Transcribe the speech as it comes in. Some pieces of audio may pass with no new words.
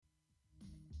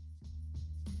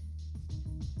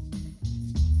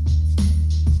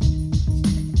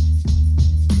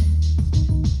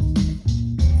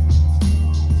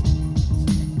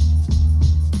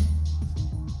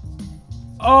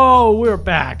Oh, we're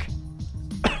back.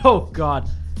 Oh, God.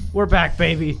 We're back,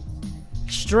 baby.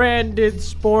 Stranded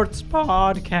Sports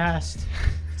Podcast.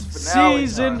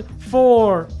 Season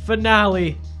 4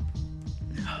 finale.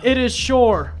 It is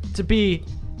sure to be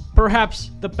perhaps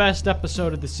the best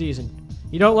episode of the season.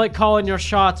 You don't like calling your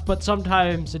shots, but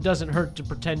sometimes it doesn't hurt to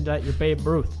pretend that you're Babe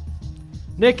Ruth.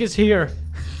 Nick is here.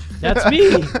 That's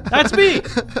me. That's me.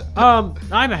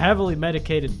 I'm heavily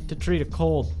medicated to treat a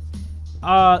cold.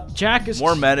 Jack is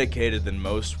more medicated than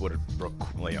most would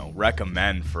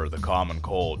recommend for the common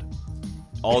cold.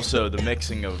 Also, the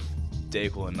mixing of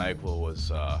Dayquil and NyQuil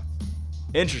was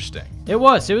interesting. It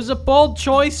was a bold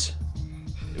choice.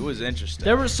 It was interesting.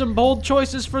 There were some bold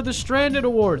choices for the Stranded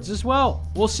Awards as well.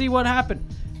 We'll see what happened.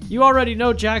 You already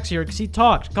know Jack's here because he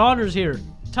talked. Connor's here.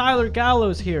 Tyler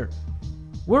Gallo's here.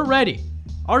 We're ready.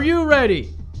 Are you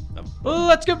ready?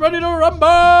 Let's get ready to rumble!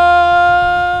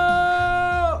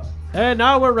 And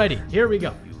now we're ready. Here we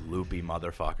go. You loopy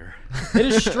motherfucker. It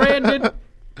is Stranded,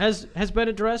 has been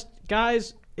addressed.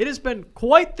 Guys, it has been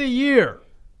quite the year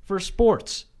for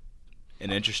sports.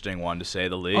 An interesting one, to say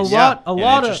the least. A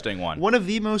lot interesting one. One of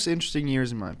the most interesting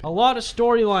years, in my opinion. A lot of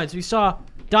storylines. We saw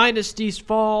dynasties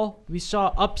fall. We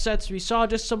saw upsets. We saw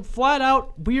just some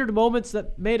flat-out weird moments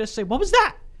that made us say, what was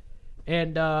that?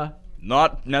 And,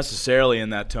 not necessarily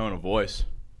in that tone of voice.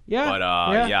 Yeah. But,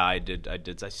 yeah, I did.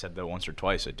 I said that once or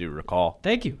twice. I do recall.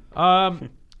 Thank you.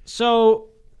 So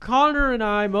Connor and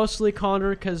I, mostly Connor,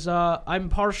 because I'm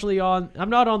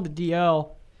not on the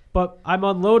DL, but I'm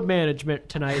on load management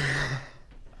tonight.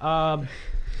 Load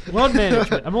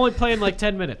management. I'm only playing like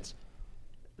 10 minutes.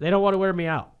 They don't want to wear me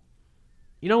out.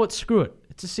 You know what? Screw it.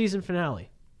 It's a season finale.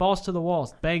 Balls to the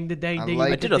walls. Bang the dang ding.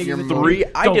 I did a your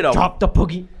drop the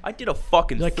boogie. I did a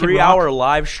fucking Like 3-hour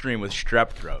live stream with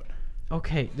strep throat.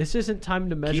 Okay, this isn't time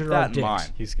to measure Keep our that in dicks.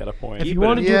 mind. He's got a point. If Keep you it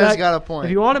want to in- do Yeah, that, he's got a point.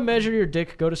 If you want to measure your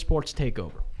dick, go to Sports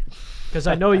Takeover, because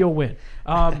I know you'll win.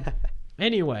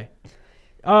 Anyway,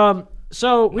 so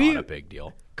Not a big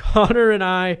deal. Connor and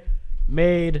I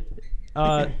made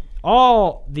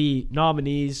all the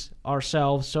nominees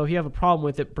ourselves. So if you have a problem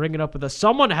with it, bring it up with us.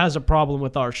 Someone has a problem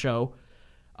with our show.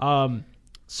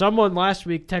 Someone last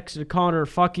week texted Connor,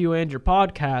 "Fuck you and your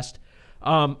podcast."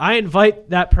 I invite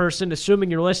that person, assuming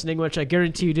you're listening, which I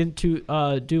guarantee you didn't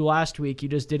do last week. You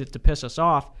just did it to piss us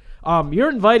off. You're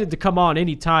invited to come on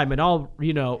anytime, and I'll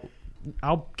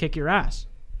kick your ass.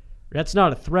 That's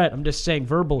not a threat. I'm just saying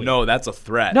verbally. No, that's a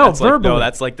threat. No, that's verbally.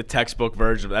 That's like the textbook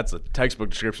version. That's a textbook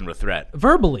description of a threat.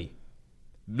 Verbally.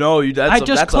 No, I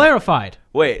just clarified.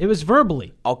 Wait. It was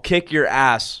verbally. I'll kick your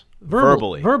ass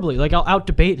verbally. Verbally. Like I'll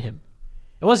out-debate him.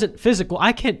 It wasn't physical.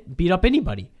 I can't beat up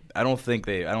anybody. I don't think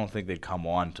they'd come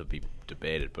on to be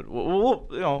debated, but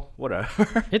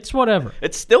whatever. It's whatever.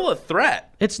 It's still a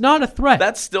threat. It's not a threat.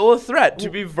 That's still a threat to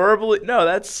be verbally. No,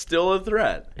 that's still a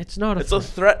threat. It's not a It's threat. a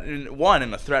threat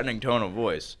in a threatening tone of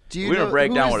voice. Do you We're gonna know- break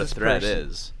who down is what a this threat person?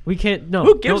 is. We can't. No.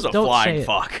 Who gives don't, a don't flying say it.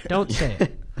 fuck? Don't say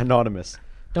it. Anonymous.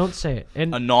 Don't say it.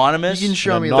 And Anonymous. You can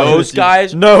show me those later.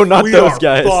 guys. No, not we those are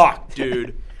guys. Fucked,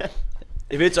 dude.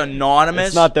 If it's anonymous,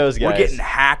 It's not those We're guys. getting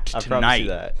hacked I promise tonight. you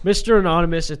that. Mr.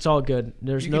 Anonymous, it's all good.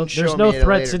 There's You no can show no me at a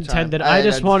threats later intended. time. I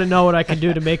just I- want to know what I can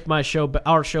do to make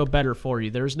our show better for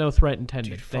you. There's no threat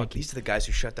intended. Dude, fuck, Thank you. these are the guys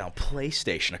who shut down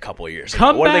PlayStation a couple of years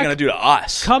Come ago. What are they back- going to do to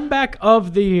us? Comeback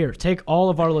of the year. Take all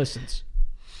of our listens.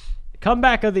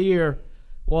 Comeback of the year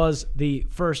was the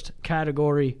first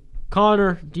category.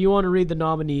 Connor, do you want to read the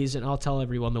nominees and I'll tell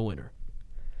everyone the winner?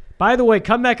 By the way,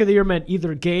 comeback of the year meant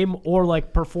either game or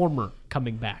like performer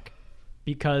coming back.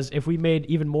 Because if we made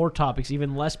even more topics,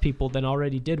 even less people than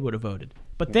already did would have voted.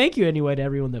 But thank you anyway to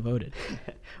everyone that voted.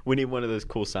 We need one of those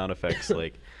cool sound effects,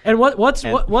 like And what's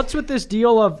with this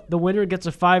deal of the winner gets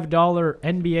a $5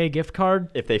 NBA gift card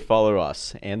if they follow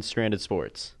us and Stranded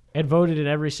Sports and voted in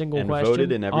every single and question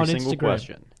voted in every on single Instagram?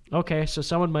 question. Okay, so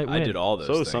someone might win. I did all those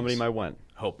So things. somebody might win.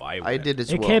 Hope I win. I did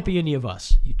as It well. can't be any of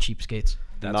us, you cheapskates.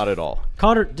 Not at all.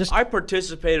 Connor, just I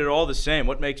participated all the same.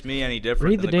 What makes me any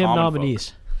different read the than damn common nominees.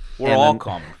 Folk? We're And all then-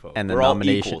 common folk. and the We're all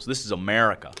nomination- equals. This is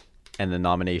America. And the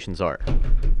nominations are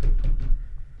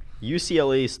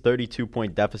UCLA's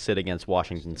 32-point deficit against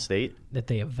Washington State, That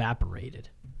they evaporated.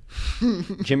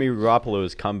 Jimmy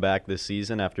Garoppolo's comeback this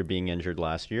season after being injured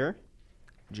last year,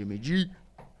 Jimmy G.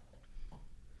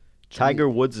 Tiger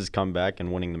Woods' comeback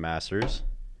and winning the Masters,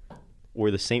 or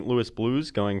the St. Louis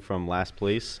Blues going from last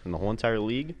place in the whole entire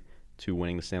league to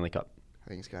winning the Stanley Cup. I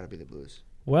think it's got to be the Blues.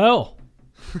 Well,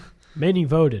 many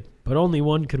voted, but only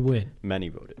one could win. Many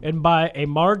voted. And by a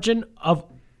margin of,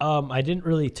 I didn't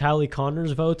really tally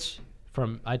Connor's votes.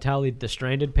 I tallied the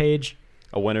Stranded page.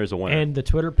 A winner is a winner. and the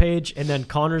Twitter page, and then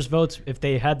Connor's votes, if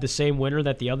they had the same winner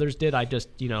that the others did, I just,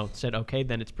 said, okay,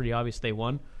 then it's pretty obvious they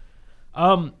won.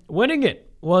 Winning it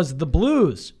was the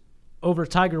Blues over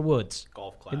Tiger Woods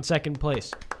Golf clap. in second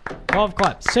place. Golf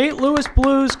clap. St. Louis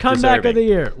Blues comeback of Deserving. the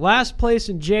year. Last place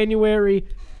in January,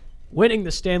 winning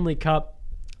the Stanley Cup.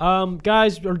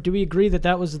 Guys, or do we agree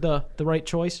that was the right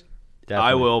choice? I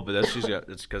Definitely. will, but that's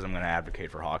because I'm going to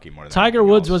advocate for hockey more than Tiger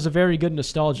anything Woods else. was a very good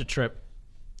nostalgia trip.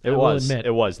 It I will was. admit.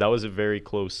 It was. That was a very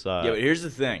close. Yeah, but here's the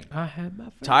thing. I had my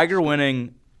first- Tiger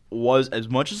winning was as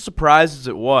much a surprise as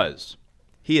it was.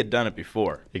 He had done it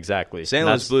before. Exactly. St. And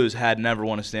Louis that's- Blues had never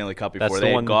won a Stanley Cup That's before. the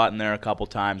They one- had gotten there a couple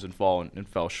times and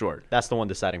fell short. That's the one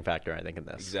deciding factor, I think, in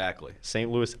this. Exactly. St.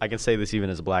 Louis, I can say this even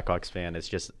as a Blackhawks fan, it's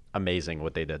just amazing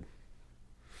what they did.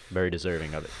 Very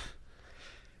deserving of it.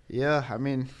 Yeah, I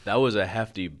mean, That was a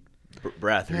hefty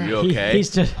breath. Are you He- okay? he's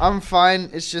just, I'm fine.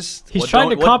 It's just he's What trying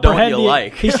to don't- what don't comprehend you the.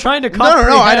 like? He's trying to no,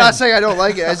 comprehend. I'm not saying I don't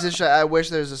like it. I wish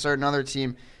there's a certain other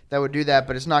team that would do that,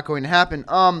 but it's not going to happen.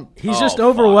 He's Oh, just fuck.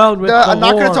 overwhelmed with the I'm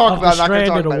not going gonna to talk about it. the I'm not gonna talk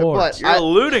stranded about it, awards. but You're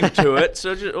alluding to it,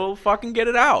 so we'll fucking get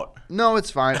it out. No,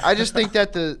 it's fine. I just think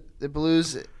that the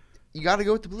Blues, you got to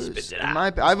go with the Blues. Spit it In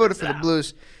out. my, I voted for Spit the it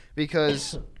Blues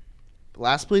because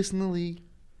last place in the league,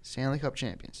 Stanley Cup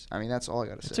champions. I mean, that's all I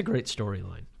got to It's say. a great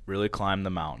storyline. Really climb the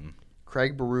mountain.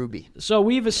 Craig Berube. So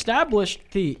we've established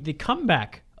the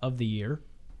comeback of the year.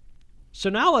 So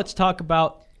now let's talk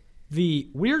about the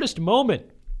weirdest moment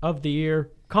of the year.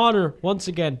 Connor, once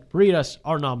again, read us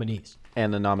our nominees.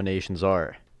 And the nominations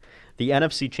are the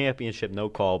NFC Championship no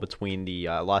call between the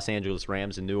Los Angeles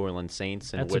Rams and New Orleans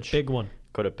Saints, in That's which a big one.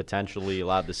 could have potentially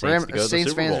allowed the Saints to go to the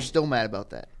Saints Super fans Bowl. are still mad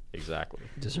about that. Exactly.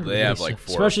 Deservedly They have so. like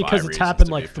 4 or Especially 5 because it's reasons happened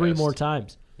to like be 3 pissed. more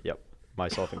times. Yep,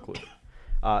 myself included.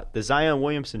 The Zion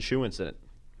Williamson shoe incident,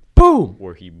 Boom!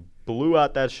 where he blew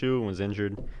out that shoe and was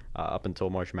injured up until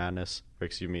March Madness, or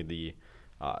excuse me, the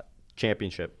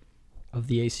championship Of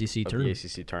the ACC of the tournament.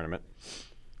 ACC tournament.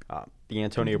 The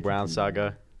Antonio Brown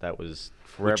saga, that was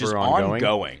forever Which is ongoing.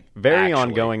 ongoing, Very actually.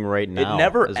 ongoing right now.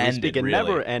 never as we ended, speak. It really.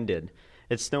 never ended.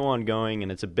 It's still ongoing, and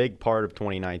it's a big part of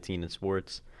 2019 in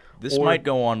sports. This Or- might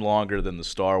go on longer than the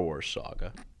Star Wars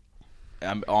saga.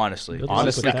 Honestly, Good luck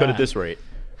Honestly, with could that. at this rate.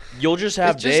 you'll just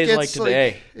have It just days gets, like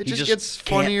today. it He just gets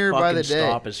can't funnier by the fucking day.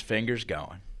 Stop his fingers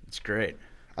going. It's great.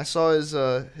 I saw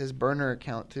his burner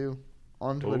account too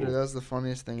on Twitter. Ooh. That was the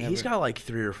funniest thing He's ever. got like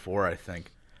 3 or 4, I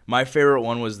think. My favorite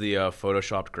one was the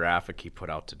photoshopped graphic he put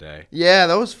out today. Yeah,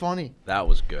 that was funny. That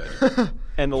was good.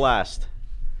 And the last,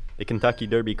 the Kentucky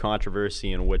Derby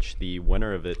controversy, in which the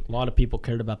winner of it, A lot of people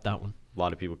cared about that one. a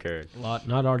lot of people cared. A lot,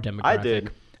 not our demographic. I did.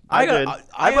 I got- did. I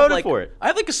I have, voted like- for it. I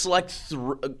have like a select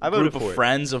I voted group for of it.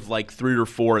 friends of like 3 or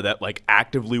 4 that like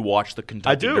actively watch the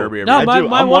Kentucky do. Derby every No, day. my, do.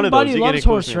 my I'm one one of buddy those. You loves get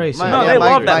horse inclusive. racing. My- No, Yeah, they my-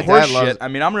 love my that dad horse loves shit. it. I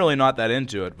mean, I'm really not that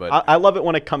into it, but I love it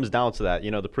when it comes down to that.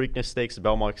 You know, the Preakness Stakes, the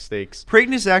Belmont Stakes,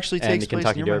 Preakness actually and takes the place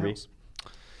Kentucky near my Derby. house.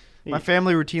 My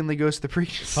family routinely goes to the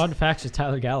Preakness. Fun facts with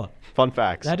Tyler Gallup. Fun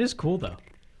facts. That is cool, though.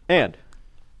 And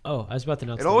Oh, I was about to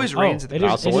announce It the always winner. rains at the it is,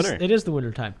 House it of is- Winter. it is the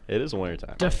winter time. it is winter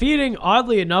time. Defeating,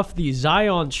 oddly enough, the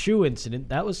Zion shoe incident.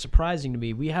 That was surprising to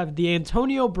me. We have the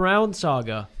Antonio Brown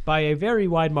saga by a very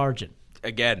wide margin,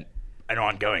 again, an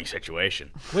ongoing situation.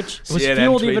 which was CNN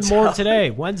fueled even tweets more out. today,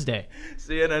 Wednesday.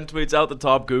 CNN tweets out the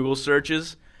top Google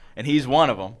searches, and he's one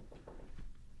of them.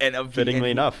 And Fittingly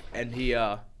enough. and he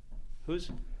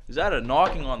is that a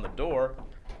knocking on the door?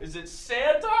 Is it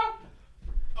Santa?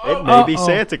 It may be Uh-oh.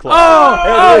 Santa Claus.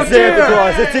 Oh, it is Santa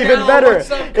Claus. It's even Hello, better. what's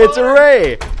up, It's Connor?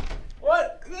 Ray.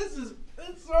 What?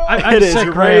 It's so. I'm It is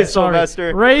sick, Ray I'm sorry.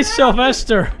 Sylvester. Ray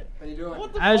Sylvester How you doing?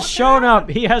 What the has shown up.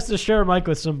 He has to share a mic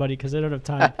with somebody because they don't have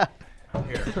time.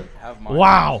 Here, have mine.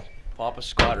 Wow. Papa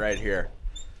Scott right here.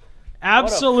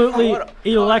 Absolutely what a-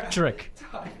 electric.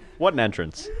 What an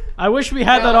entrance. I wish we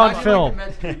had that on film.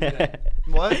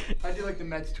 What? I do like the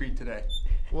Mets tweet today.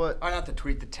 What? Oh, not the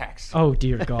tweet, the text. Oh,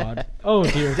 dear God. Oh,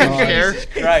 dear Didn't God. care.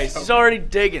 Christ, he's already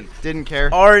digging. Didn't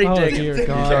care. Already Oh, digging. dear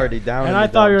God. already down. And in I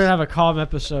the thought we were dumps. going to have a calm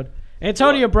episode.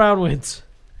 Antonio Brown wins.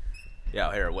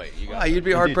 Yeah, here, wait. You got. You'd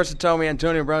be hard pressed to tell me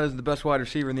Antonio Brown is the best wide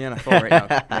receiver in the NFL right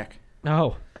now, Nick.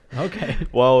 Oh, okay.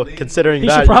 Well, considering He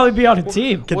that, should probably be on a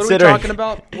team. What are we Considering- talking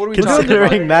about? What are we talking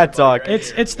considering about? that talk,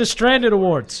 It's the Stranded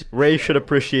Awards. Ray should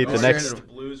appreciate the next. Stranded.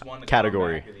 Blues won the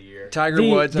category. comeback of the year. Tiger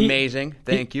The- Woods, the- amazing.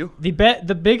 Thank you. The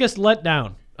biggest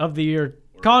letdown of the year.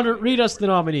 Connor, read us the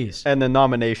nominees. And the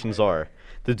nominations are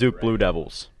the Duke Blue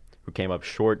Devils, who came up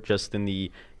short just in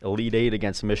the Elite Eight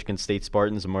against Michigan State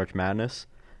Spartans in March Madness.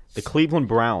 The Cleveland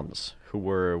Browns, who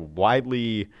were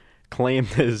widely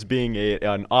claimed as being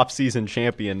an off-season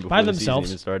champion before By the season themselves.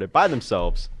 even started. By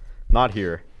themselves. Not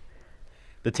here.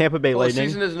 The Tampa Bay Well, the Lightning.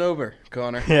 season isn't over,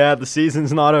 Connor. Yeah, the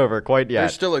season's not over quite yet.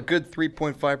 There's still a good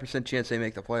 3.5% chance they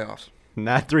make the playoffs. And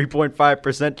that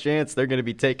 3.5% chance, they're going to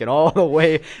be taken all the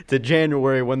way to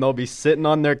January when they'll be sitting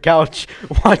on their couch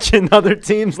watching other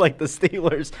teams like the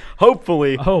Steelers.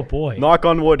 Hopefully, Oh boy. knock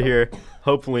on wood here,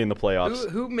 hopefully in the playoffs.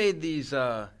 Who made these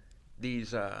The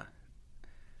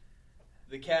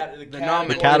categories.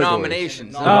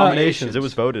 nominations? The nominations, it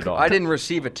was voted on. I didn't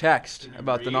receive a text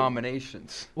about the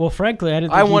nominations. Well, frankly, I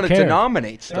didn't. I Think you wanted to cared.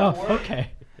 nominate stuff Oh,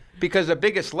 okay. because the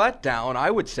biggest letdown,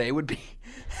 I would say, would be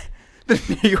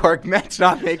the New York Mets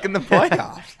not making the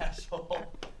playoffs.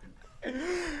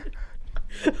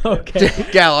 Okay.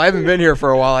 Gallo, I haven't been here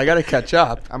for a while. I got to catch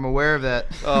up. I'm aware of that.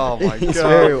 Oh my He's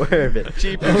very aware of it.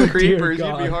 Jeepers Oh, dear creepers,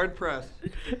 you'd be God. hard pressed.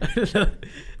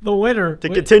 The winner. To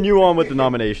continue on with the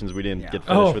nominations, we didn't get finished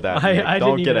Oh, with that. I Nick. didn't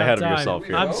Don't even get have ahead of time. yourself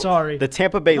here. I'm sorry. The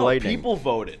Tampa Bay No, Lightning. people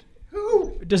voted.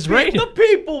 Does rating? The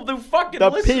people who fucking The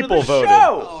listen people to the voted.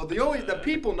 show. Oh, the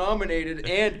people nominated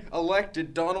and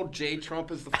elected Donald J.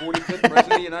 Trump as the 45th president of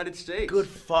the United States. Good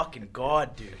fucking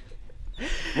God, dude.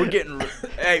 We're getting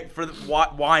hey for the,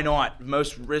 why not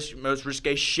most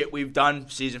risque shit we've done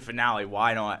season finale.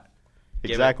 Why not?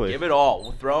 Exactly. Give it all.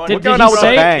 We're throwing. Did, we're did going he out with a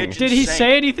say? bang. Did he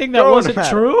say anything that Throw it wasn't at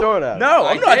him. true? Throw it at him. No,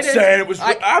 I I'm not didn't. saying it was.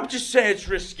 I- I'm just saying it's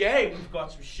risque. We've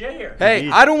got some shit here. Hey,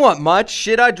 Indeed. I don't want much.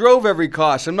 Shit, I drove every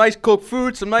car. Some nice cooked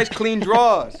food, some nice clean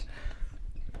draws.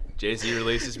 Jay-Z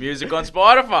released his music on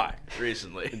Spotify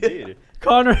recently. Indeed.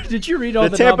 Connor, did you read all The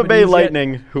the Tampa Bay nominees yet?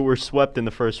 Lightning, who were swept in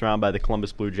the first round by the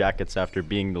Columbus Blue Jackets after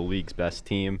being the league's best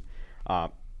team.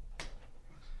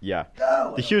 Yeah.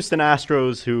 The Houston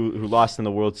Astros, who lost in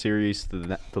the World Series to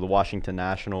the Washington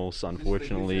Nationals,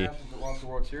 unfortunately. The lost the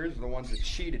World Series are the ones that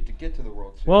cheated to get to the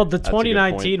World Series. Well, the That's a good point.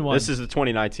 2019 one. This is the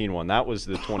 2019 one. That was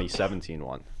the 2017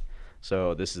 one.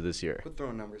 So this is this year. Quit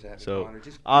throwing numbers at me, So Connor.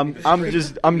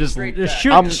 Just I'm just straight Just back.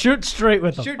 shoot, I'm- shoot straight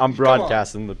with them. Shoot. I'm Come on.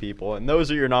 broadcasting the people, and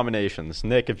those are your nominations.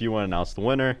 Nick, if you want to announce the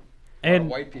winner. And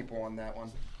white people on that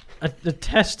one. a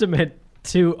testament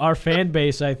to our fan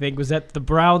base, I think, was that the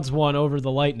Browns won over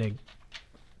the Lightning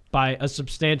by a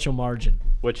substantial margin.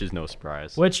 Which is no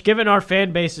surprise. Which, given our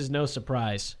fan base, is no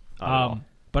surprise. Not at all.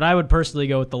 But I would personally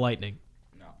go with the Lightning.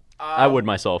 I would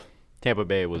myself. Tampa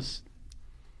Bay was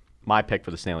my pick for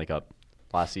the Stanley Cup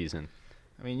last season.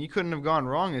 I mean, you couldn't have gone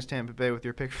wrong as Tampa Bay with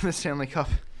your pick for the Stanley Cup,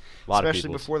 A lot of especially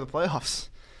people's. before the playoffs.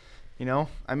 You know,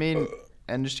 I mean,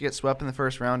 and just to get swept in the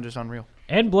first round is unreal.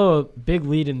 And blow a big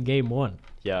lead in game one.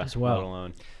 Yeah, as well. let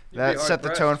alone. That be set the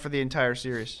hard-pressed. tone for the entire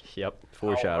series. Yep,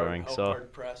 foreshadowing. How So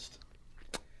hard pressed.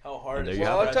 How hard There is you it?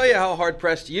 go. Well, I'll tell you how hard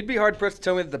pressed. You'd be hard pressed to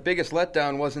tell me that the biggest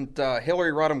letdown wasn't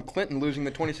Hillary Rodham Clinton losing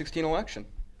the 2016 election.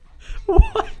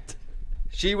 What?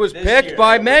 She was This picked year.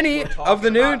 by We're many talking of the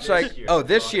about news. this Like, year. oh,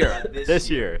 this year. this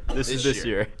year, this is this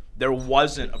year. There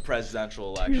wasn't a presidential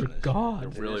election. Dear this year.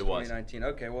 God. There really was. 2019.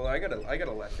 Okay, well, I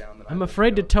gotta let down. That I'm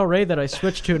afraid to tell Ray that I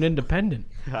switched to an independent.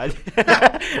 What,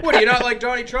 do you not like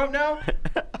Donnie Trump now?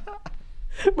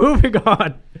 Moving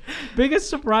on. Biggest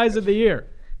surprise of the year.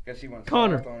 Guess he wants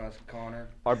Connor. on us, Connor.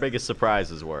 Our biggest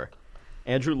surprises were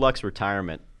Andrew Luck's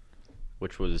retirement,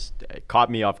 which was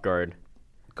caught me off guard.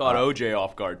 Caught OJ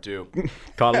off guard too.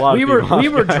 Caught a lot We of were people off we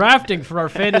were guard. drafting for our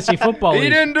fantasy football He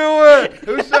league. didn't do it.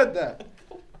 Who said that?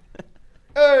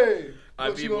 Hey. I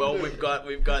what's he mean, gonna well, do?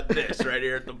 we've got this right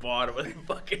here at the bottom of the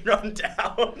fucking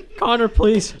rundown. Connor,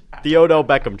 please. The Odell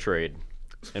Beckham trade,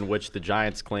 in which the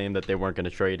Giants claimed that they weren't going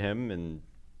to trade him, and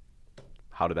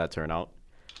how did that turn out?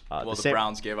 Well, the Sam-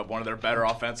 Browns gave up one of their better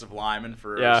offensive linemen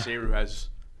for Yeah. a receiver who has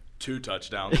 2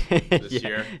 touchdowns this yeah,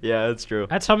 year. Yeah, that's true.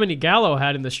 That's how many Gallo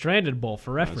had in the Stranded Bowl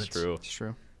for reference. That's true. It's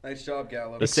true. Nice job,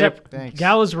 Gallo. The Sam- Except Thanks.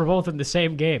 Gallows were both in the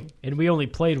same game, and we only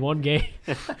played one game.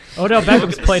 Odell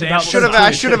Beckham's the played same- about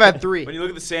I should have had 3. When you look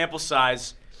at the sample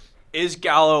size, is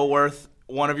Gallo worth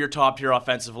one of your top tier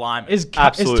offensive linemen? Is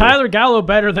Absolutely. Tyler Gallo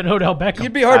better than Odell Beckham?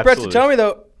 You'd be hard pressed to Absolutely. tell me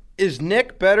though. Is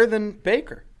Nick better than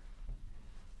Baker?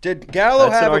 Did Gallo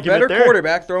That's an have a argument better there.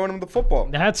 quarterback throwing him the football?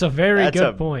 That's a very That's good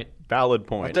a point. Valid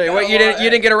point. Tell you what, you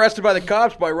didn't get arrested by the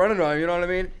cops by running on him. You know what I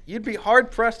mean? You'd be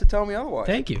hard pressed to tell me otherwise.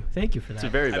 Thank you for that. It's a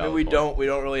very I valid mean, we point. don't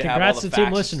really have all Congrats the to team facts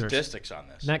and listeners. statistics on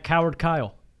this. And that coward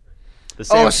Kyle. The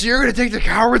Sam- Oh, so you're gonna take the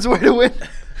coward's way to win?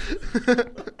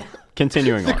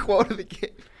 Continuing the on. quote of the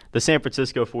game. The San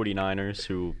Francisco 49ers,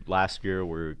 who last year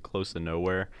were close to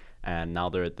nowhere, and now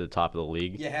they're at the top of the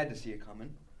league. You had to see it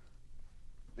coming.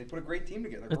 They put a great team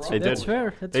together. That's, They that's did.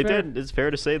 fair. That's They fair. did. It's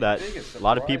fair to say that. Biggest A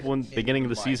lot of surprise. people in the beginning of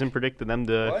the Into the season mic. predicted them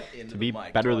to What? Into to the be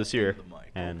mic, better talk this year, into the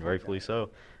mic. and rightfully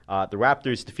so. The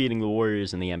Raptors defeating the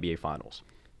Warriors in the NBA Finals.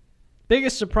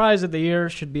 Biggest surprise of the year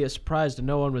should be a surprise to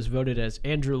no one was voted as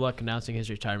Andrew Luck announcing his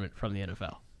retirement from the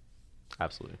NFL.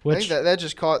 Absolutely. I think Which that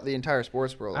just caught the entire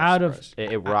sports world. Out of-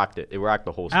 surprise. It rocked it. It rocked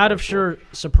the whole. out of sports world. sheer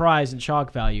surprise and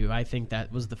shock value, I think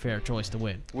that was the fair choice to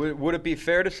win. Would it be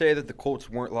fair to say that the Colts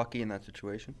weren't lucky in that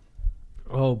situation?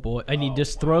 Oh boy, and he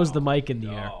just throws the mic in the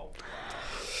air. Oh,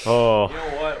 Oh, you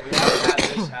know what? We haven't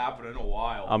had this happen in a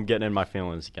while. I'm getting in my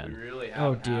feelings We again. really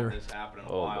Oh, haven't dear. had this happen in a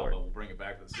Oh, while, Lord. but we'll bring it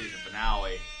back to the season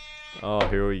finale. Oh,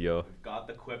 here we go. We've got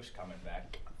the quips coming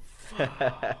back.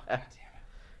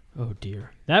 Oh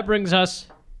dear. That brings us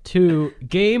to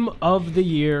Game of the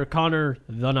Year. Connor,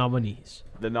 the nominees.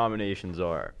 The nominations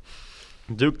are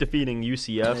Duke defeating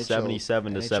UCF NHL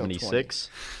 77 to NHL 76.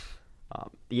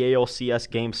 The ALCS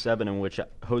Game 7 in which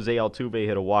Jose Altuve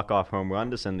hit a walk-off home run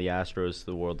to send the Astros to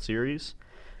the World Series.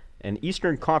 An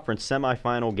Eastern Conference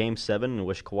semifinal Game 7 in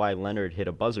which Kawhi Leonard hit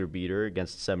a buzzer beater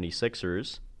against the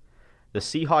 76ers. The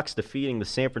Seahawks defeating the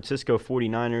San Francisco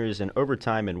 49ers in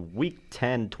overtime in Week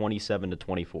 10, 27 to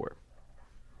 24.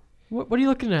 What are you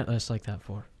looking at us like that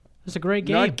for? It's a great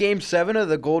game. Not Game 7 of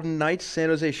the Golden Knights San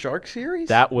Jose Sharks series?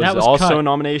 That was was also cut. a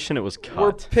nomination. It was cut.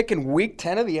 We're picking Week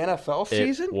 10 of the NFL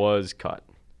season? It was cut.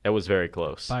 It was very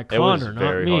close. By It was Connor, not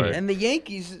very me. hard. And the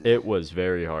Yankees. It was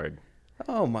very hard.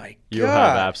 Oh, my God. You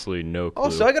have absolutely no clue.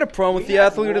 Also, I got a problem with the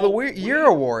Athlete of the Year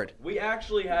award. We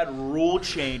actually had rule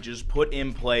changes put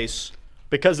in place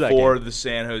because of that for game. the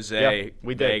San Jose Yeah,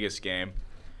 we did. Vegas game.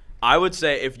 I would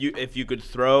say if you could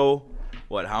throw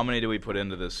how many do we put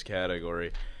into this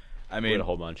category? I We mean, had a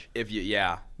whole bunch.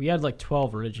 We had like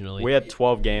 12 originally. We had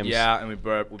 12 games. yeah, and we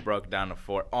broke it down to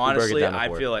 4. Honestly, down to I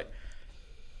 4. feel like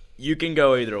you can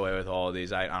go either way with all of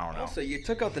these. I don't know. Also, you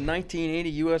took out the 1980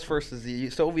 U.S. versus the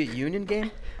Soviet Union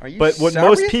game? Are you But what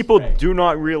serious? most people do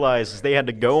not realize is they had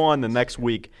to go on the next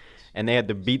week, and they had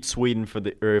to beat Sweden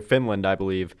or Finland, I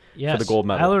believe, Yes, for the gold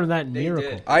I medal. learned that in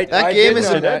Miracle. Did. That I game did is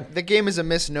know that. the game is a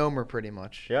misnomer, pretty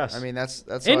much. Yes. I mean that's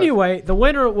how Anyway, the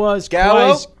winner was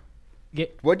Gallo? Kawhi's-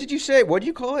 What did you say? What did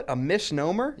you call it? A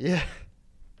misnomer? yeah.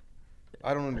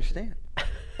 I don't understand.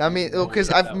 I mean, because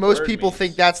that most word people means.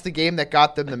 think that's the game that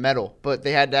got them the medal, but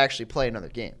they had to actually play another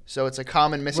game. So it's a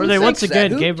common Where misconception. they once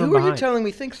again Who, gave them who are you behind. telling me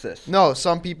thinks this? No,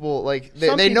 some people like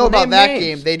Some they people know about name that names.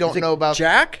 game. They don't Is it know about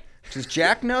Jack? Does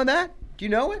Jack know that? Do you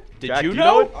know it? Did Jack, you do you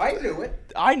know know? it? I knew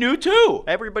it. I knew too.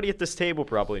 Everybody at this table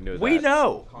probably knew that. We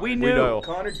know. We knew. know.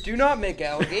 Connor, do not make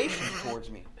allegations towards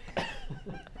me.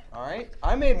 All right?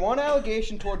 I made one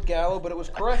allegation toward Gallo, but it was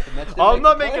correct. And that's I'm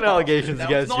not making allegations That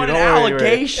against was you. not an Don't worry,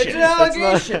 allegation. It's an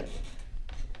allegation.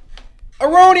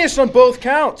 Erroneous on both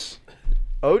counts.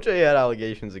 OJ had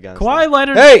allegations against Kawhi him.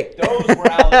 Leonard. Hey, Those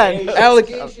were allegations.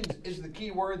 allegations is the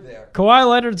key word there. Kawhi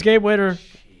Leonard's game winner.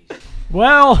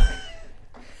 Well,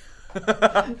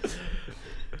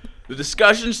 The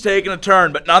discussion's taken a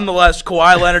turn, but nonetheless,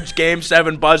 Kawhi Leonard's Game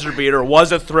 7 buzzer beater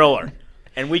was a thriller,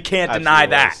 and we can't deny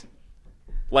Absolutely that. was.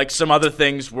 Like some other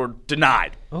things were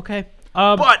denied. okay.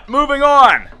 But moving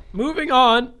on. Moving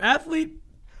on, athlete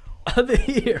of the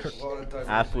year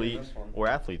Athlete or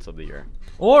athletes of the year.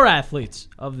 or athletes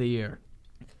of the year.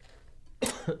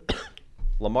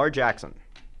 Lamar Jackson,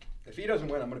 If he doesn't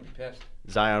win, I'm going to be pissed.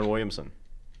 Zion Williamson,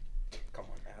 Come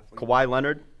on, athlete. Kawhi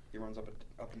Leonard, He runs up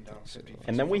and down.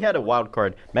 and then we had a wild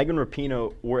card, Megan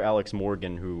Rapinoe or Alex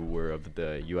Morgan, who were of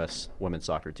the U.S. women's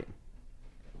soccer team.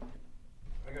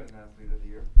 I got an athlete of the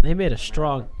year. They made a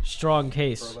strong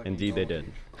case. Indeed, they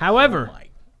did. However,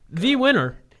 the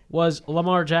winner was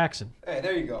Lamar Jackson. Hey,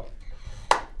 there you go.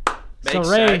 Makes so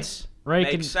sense. Ray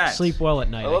Makes can sense. sleep well at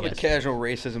night. I love the guess. casual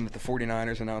racism that the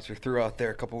 49ers announcer threw out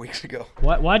there a couple weeks ago.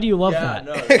 Why do you love that?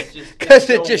 Because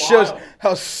it just shows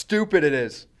how stupid it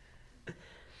is.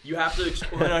 You have to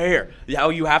explain here. How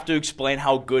you have to explain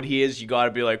how good he is. You got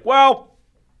to be like, well,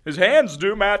 his hands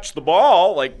do match the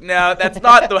ball. Like, no, that's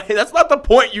not the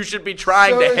point you should be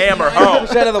trying to hammer home.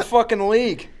 90% of the fucking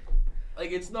league.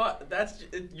 Like, it's not.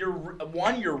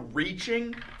 You're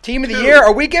reaching. Team of the Dude. year.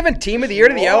 Are we giving team of the year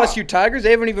to the Draw. LSU Tigers?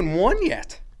 They haven't even won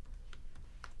yet.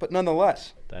 But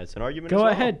nonetheless. That's an argument. Go as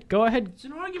well. ahead. Go ahead. It's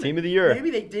an argument. Team of the year. Maybe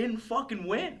they didn't fucking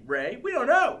win, Ray. We don't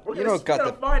know. We're You gonna, don't got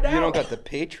gonna the find out. you don't got the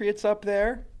Patriots up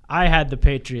there. I had the The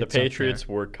Patriots. up there. Patriots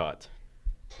were cut.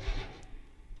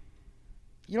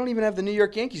 You don't even have the New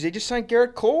York Yankees. They just signed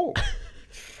Garrett Cole.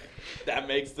 That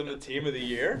makes them the team of the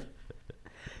year.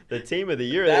 The team of the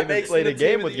year. That They even makes played them a the team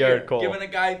game of with the Garrett year. Cole.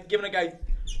 Giving a guy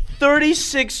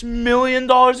 $36 million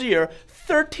a year,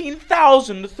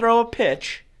 $13,000 to throw a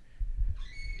pitch.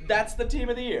 That's the team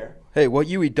of the year. Hey, what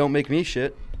you eat don't make me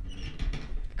shit.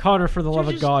 Connor, for the love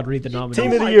of just- God, read the nomination.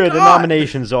 Team of Oh the my year, the God.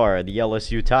 nominations are the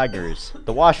LSU Tigers,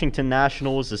 the Washington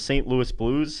Nationals, the St. Louis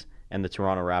Blues, and the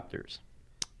Toronto Raptors.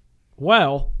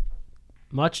 Well,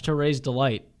 much to Ray's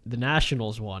delight, the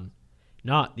Nationals won,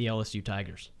 not the LSU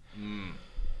Tigers.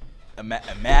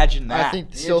 Imagine that. I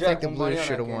still think the Jack won money Blues on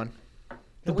should have that won.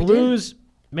 The No, we Blues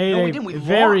made No, we a didn't. We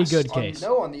very lost. good case.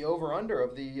 on the over/under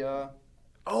of the.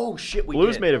 Oh shit, we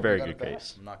Blues did. made a very got good it back.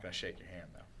 case. I'm not gonna shake your hand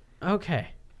though. Okay.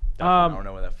 I don't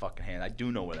know where that fucking hand. I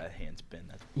do know where that hand's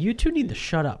been. You two need to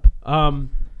shut up.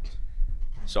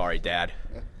 Sorry, Dad.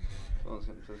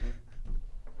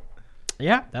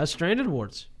 Yeah, that's Stranded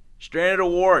Awards. Stranded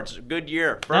Awards, good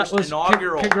year. First that was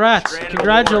inaugural. Congrats. Stranded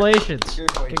Congratulations.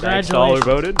 Seriously. Thanks to all who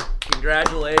Congratulations. voted. Awards.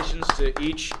 Congratulations to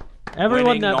each Everyone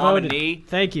winning that nominee. voted.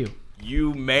 Thank you.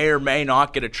 You may or may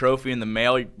not get a trophy in the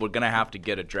mail. We're gonna have to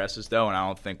get addresses though, and I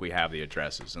don't think we have the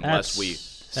addresses unless we That's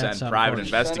send private unfortunate.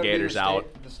 investigators out.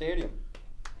 The stadium.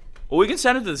 Well, we can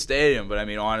send it to the stadium, but I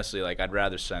mean, honestly, like I'd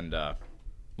rather send.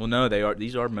 Well, no,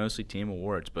 these are mostly team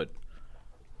awards, but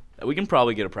we can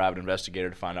probably get a private investigator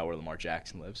to find out where Lamar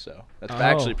Jackson lives. So that's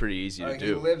actually pretty easy to He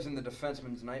do. lives in the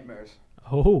defenseman's nightmares.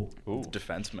 Oh. The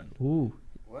defenseman. Ooh.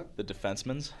 What? The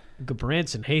defenseman's.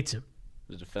 Gabranson hates him.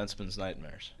 The defenseman's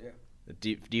nightmares. Yeah.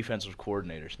 The defensive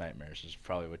coordinator's nightmares is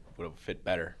probably what would fit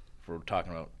better if we're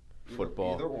talking about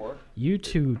football. Either or. You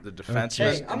two. The are defenseman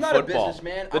just- Hey, I'm in not a football.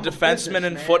 businessman. The I'm a defenseman in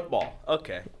businessman. football.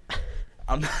 Okay.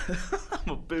 I'm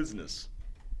a business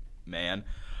man.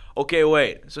 Okay,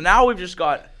 wait. So now we've just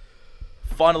got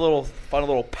fun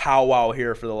little powwow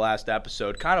here for the last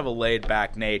episode. Kind of a laid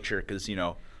back nature because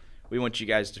we want you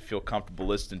guys to feel comfortable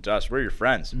listening to us. We're your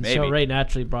friends. Maybe. So Ray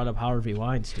naturally brought up Harvey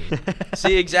Weinstein.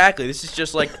 See, exactly. This is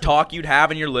just like talk you'd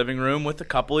have in your living room with a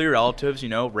couple of your relatives.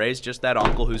 Ray's just that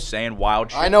uncle who's saying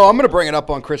wild shit. I know. I'm going to bring it up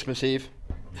on Christmas Eve.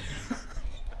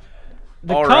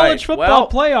 The All college right, football well-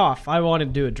 playoff I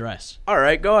wanted to address. All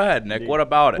right, go ahead, Nick. What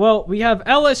about it? Well, we have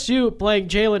LSU playing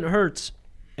Jalen Hurts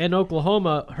in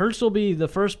Oklahoma. Hurts will be the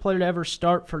first player to ever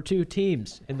start for two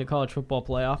teams in the college football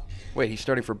playoff. Wait, he's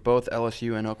starting for both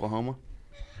LSU and Oklahoma?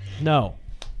 No.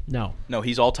 No,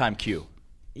 he's all-time Q.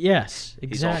 Yes, He's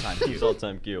exactly. all-time Q. It's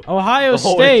all-time Q. Ohio The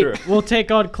whole way State through. will take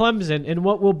on Clemson in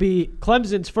what will be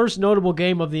Clemson's first notable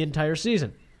game of the entire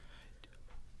season.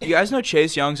 You guys know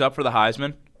Chase Young's up for the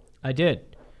Heisman? I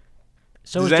did.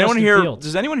 So Does is anyone Justin here? Fields.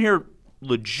 Does anyone here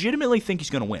legitimately think he's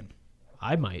going to win?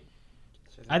 I might.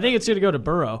 I think it's going to go to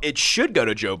Burrow. It should go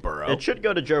to Joe Burrow. It should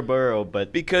go to Joe Burrow,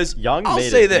 but Because Young I'll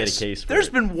made say made a this: case for there's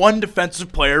it. been one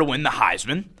defensive player to win the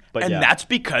Heisman, But and yeah. that's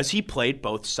because he played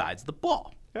both sides of the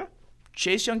ball. Yeah.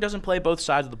 Chase Young doesn't play both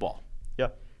sides of the ball. Yeah.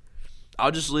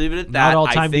 I'll just leave it at Not that.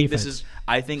 all-time I think defense.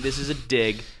 this is a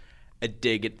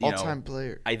dig at All-time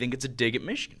player. I think it's a dig at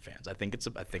Michigan fans. I think it's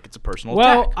a personal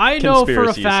Well, attack. I know for a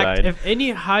Conspiracy fact aside. if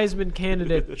any Heisman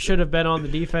candidate should have been on the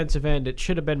defensive end, it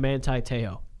should have been Manti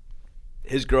Te'o.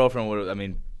 His girlfriend would have. I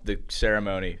mean, the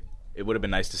ceremony. It would have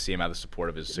been nice to see him have the support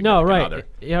of his No, significant right. other.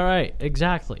 Yeah, right.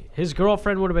 Exactly. His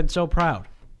girlfriend would have been so proud.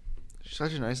 She's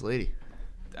such a nice lady.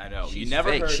 I know. She's you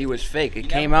never fake. heard. She was fake. It you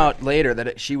came never out later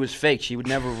that she was fake. She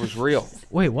never was real.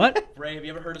 Wait, what? Ray, have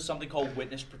you ever heard of something called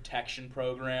Witness Protection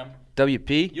Program?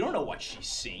 WP, You don't know what she's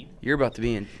seen. you're about to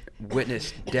be in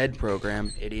Witness Dead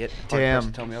program, idiot. Hard Damn. pressed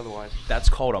to tell me otherwise. That's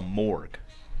called a morgue.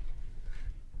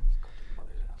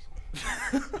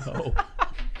 Oh.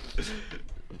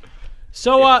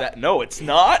 So, No, it's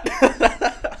not.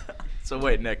 So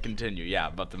wait, Nick, continue. Yeah,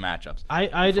 about the matchups. Before I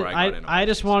got into I my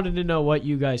just case. wanted to know what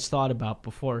you guys thought about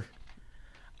before.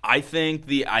 I think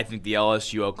the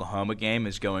LSU Oklahoma game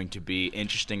is going to be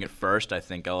interesting at first. I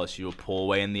think LSU will pull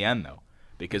away in the end though,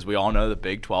 because we all know the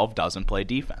Big 12 doesn't play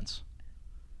defense.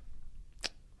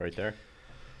 Right there.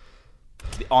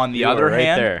 On the You are other right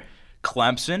hand, there.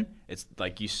 Clemson, it's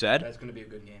like you said, That's going to be a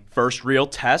good game. first real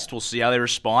test. We'll see how they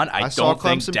respond. I saw don't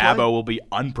think Clemson Dabo play. will be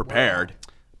unprepared.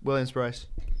 Williams-Brice,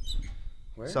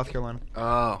 Where? South Carolina.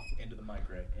 Oh. Into the mic,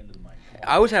 Ray. Into the mic.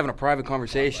 I was having a private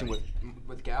conversation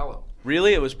with Gallo.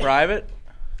 Really? It was private?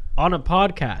 On a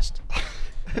podcast.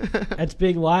 That's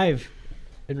being live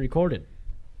and recorded.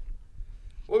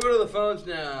 We'll go to the phones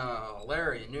now.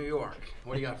 Larry in New York.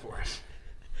 What do you got for us?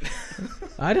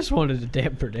 I just wanted a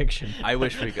damn prediction. I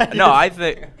wish we could. No, I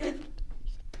think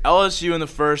LSU in the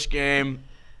first game.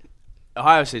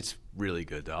 Ohio State's really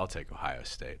good, though. I'll take Ohio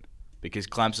State because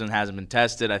Clemson hasn't been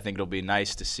tested. I think it'll be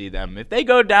nice to see them. If they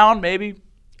go down, maybe.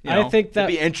 I think that-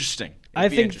 it'd be interesting. I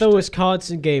think the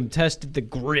Wisconsin game tested the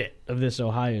grit of this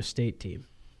Ohio State team.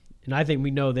 And I think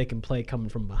we know they can play coming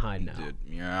from behind now. Dude,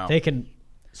 you know. They can Well,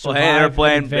 survive hey, they're and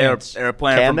playing. advance. They're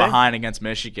playing Can from they? behind against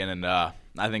Michigan, and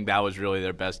I think that was really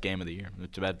their best game of the year.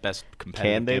 It's the best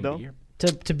competitive Can they, game though? of the year.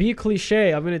 To be a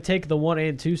cliche, I'm going to take the 1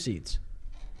 and 2 seeds.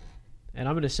 And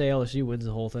I'm going to say LSU wins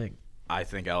the whole thing. I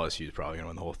think LSU is probably going to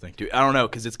win the whole thing too. I don't know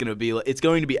because it's going to be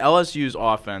LSU's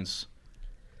offense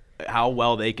how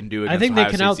well they can do against I think they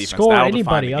Ohio can State's defense. outscore That'll define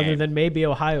anybody the other game. than maybe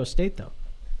Ohio State, though.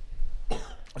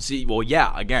 See, well,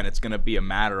 yeah. Again, it's going to be a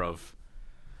matter of.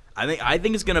 I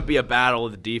think it's going to be a battle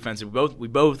of the defense. We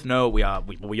both know we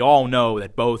all know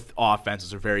that both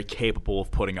offenses are very capable of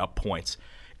putting up points.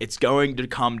 It's going to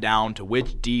come down to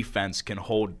which defense can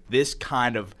hold this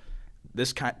kind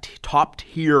top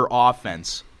tier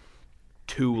offense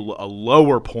to a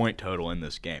lower point total in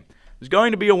this game. There's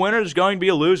going to be a winner. There's going to be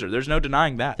a loser. There's no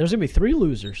denying that. There's going to be 3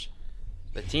 losers.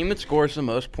 The team that scores the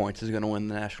most points is going to win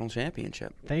the national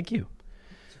championship. Thank you.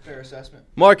 It's a fair assessment.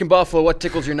 Mark in Buffalo, what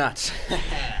tickles your nuts?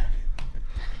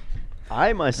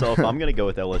 I'm going to go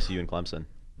with LSU and Clemson.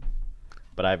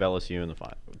 But I have LSU in the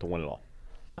final to win it all.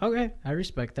 Okay, I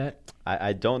respect that.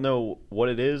 I don't know what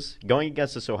it is. Going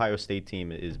against this Ohio State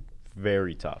team is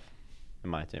very tough, in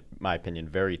my opinion,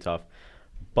 very tough.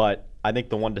 But I think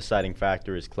the one deciding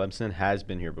factor is Clemson has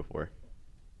been here before.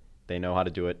 They know how to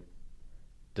do it.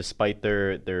 Despite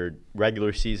their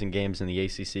regular season games in the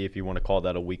ACC, if you want to call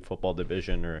that a weak football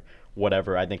division or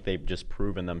whatever, I think they've just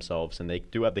proven themselves, and they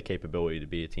do have the capability to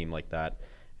be a team like that.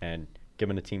 And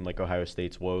given a team like Ohio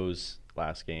State's woes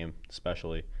last game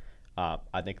especially,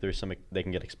 I think there's some they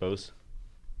can get exposed.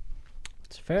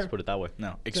 It's fair. Let's put it that way.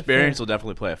 No, experience will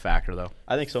definitely play a factor, though.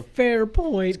 I think so. Fair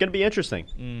point. It's going to be interesting.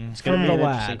 It's going From to be the an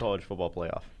lad. interesting college football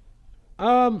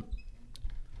playoff.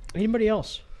 Anybody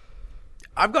else?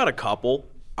 I've got a couple.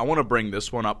 I want to bring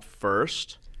this one up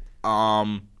first.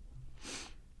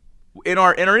 In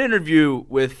our interview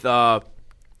with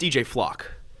DJ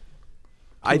Flock,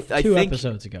 I Two think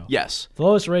episodes ago. yes, The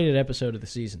lowest rated episode of the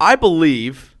season. I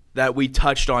believe that we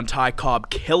touched on Ty Cobb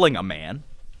killing a man,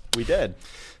 We did.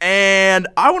 and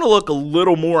I want to look a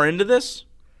little more into this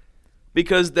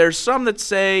because there's some that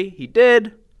say he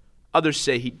did, others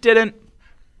say he didn't.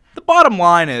 The bottom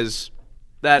line is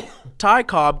that Ty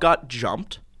Cobb got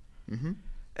jumped,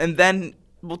 and then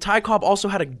Ty Cobb also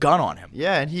had a gun on him.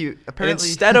 Yeah, and he And apparently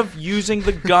instead of using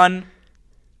the gun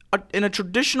in a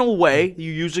traditional way,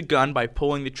 you use a gun by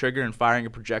pulling the trigger and firing a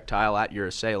projectile at your A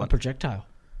assailant. projectile.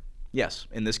 Yes,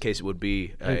 in this case, it would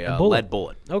be A a bullet. lead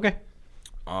bullet. Okay.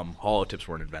 Holotips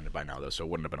weren't invented by now, though, so it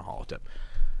wouldn't have been a holotip.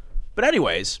 But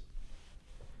anyways,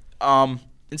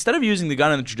 instead of using the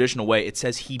gun in the traditional way, it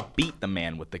says he beat the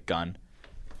man with the gun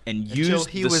and used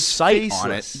he the was sight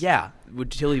on it. faceless. Yeah,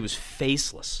 until he was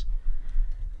faceless.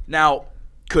 Now,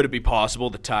 could it be possible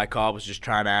that Ty Cobb was just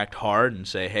trying to act hard and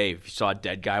say, hey, if you saw a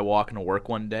dead guy walking to work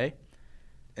one day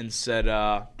and said,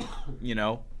 you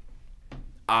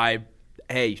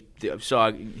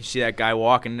see that guy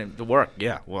walking to work?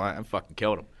 Yeah, well, I fucking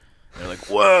killed him. They're like,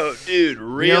 whoa, dude,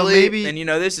 really? maybe- And,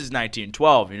 this is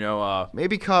 1912,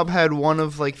 maybe Cobb had one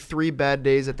of like 3 bad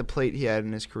days at the plate he had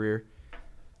in his career.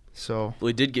 So well,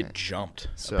 he did get jumped,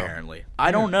 So. apparently.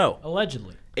 I don't know.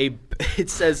 Allegedly. It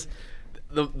says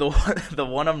the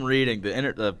one I'm reading,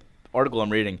 the article I'm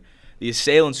reading, the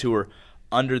assailants who were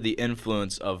under the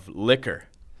influence of liquor,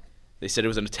 they said it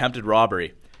was an attempted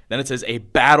robbery. Then it says a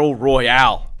battle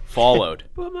royale followed.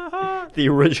 Put my heart The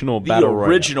original The battle royale.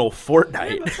 original in my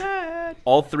Fortnite. bed.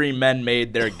 All 3 men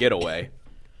made their getaway,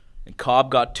 and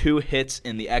Cobb got 2 hits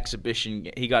in the exhibition.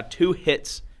 He got 2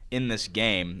 hits in this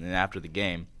game, and after the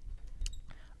game,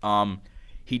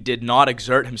 he did not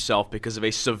exert himself because of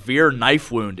a severe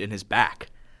knife wound in his back.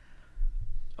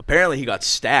 Apparently, he got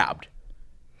stabbed.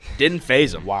 Didn't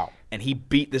phase him. Wow. And he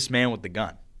beat this man with the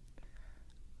gun.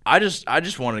 I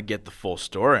just wanted to get the full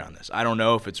story on this. I don't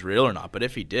know if it's real or not, but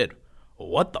if he did,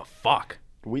 what the fuck?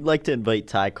 We'd like to invite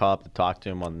Ty Cobb to talk to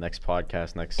him on the next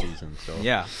podcast next season. So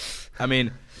Yeah, I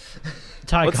mean,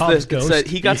 Ty what's Cobb's this? It ghost. said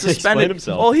he got Explain suspended.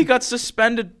 himself. Well, he got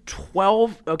suspended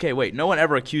 12. Okay, wait. No one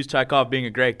ever accused Ty Cobb of being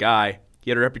a great guy. He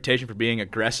had a reputation for being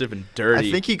aggressive and dirty.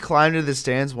 I think he climbed into the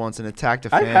stands once and attacked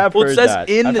a I fan. have Well, it heard says that.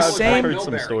 in I've the heard- same- I've heard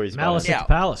some stories about Malice it. at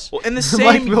the Palace. Well, in the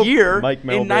Mike same Mil- year, Mike in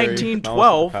Milbury, Malice at the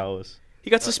 1912, Palace.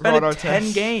 he got suspended Ron 10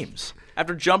 Artest. games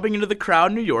after jumping into the crowd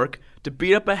in New York to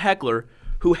beat up a heckler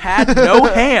who had no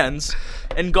hands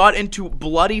and got into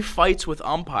bloody fights with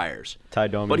umpires. Ty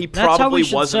Domi. But he That's how probably we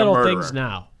should wasn't a settle murderer. things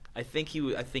now. I think he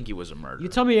was a murderer. You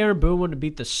tell me Aaron Boone wanted to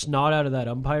beat the snot out of that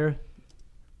umpire?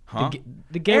 huh?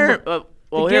 The game, Aaron, the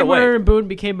well, game here, where wait. Aaron Boone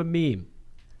became a meme.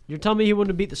 You're telling me he wanted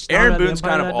to beat the snot out Aaron of the Boone's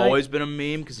umpire kind of that night? always been a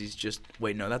meme because he's just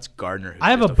no, that's Gardner. Who's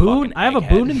I have a just Boone. fucking I have a egghead.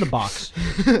 Boone in the box.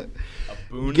 A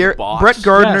Boone in the box. Brett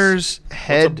Gardner's What's a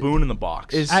head Boone in the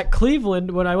box? is. At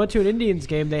Cleveland, when I went to an Indians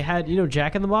game, they had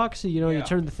Jack in the Box. You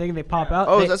turn the thing and they pop out.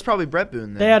 Oh, they, that's probably Brett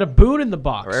Boone then. they had a Boone in the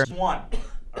box. Or- one.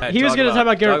 He was gonna talk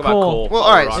about Garrett Cole. Well,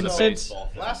 all right, Colorado since-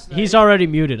 baseball fan. He's already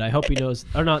muted. I hope he knows.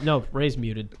 Or not? No, Ray's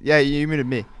muted. Yeah, you muted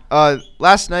me.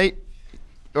 Last night,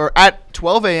 or at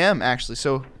 12 a.m. actually.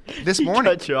 So this morning.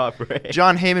 Cut you off, Ray.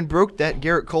 John Heyman broke that.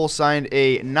 Garrett Cole signed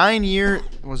a 9-year,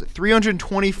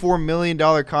 $324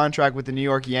 million contract with the New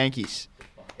York Yankees.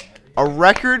 A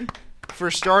record for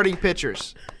starting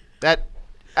pitchers. That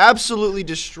absolutely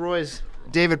destroys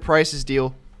David Price's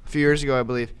deal a few years ago, I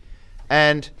believe.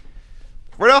 And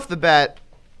right off the bat,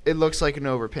 it looks like an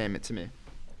overpayment to me.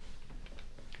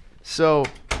 So,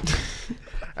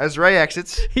 as Ray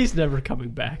exits, He's never coming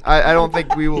back. I don't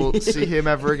think we will see him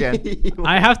ever again.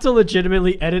 I have to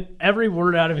legitimately edit every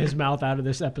word out of his mouth out of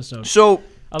this episode. So,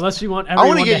 Unless you want I want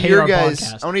everyone to to get hate your our guys.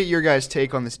 podcast. I want to get your guys'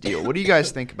 take on this deal. What do you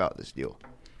guys think about this deal?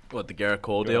 What, the Garrett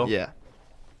Cole deal? Yeah.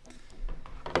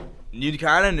 You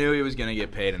kind of knew he was going to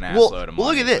get paid an Well, assload of well,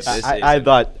 money. look at this. but I isn't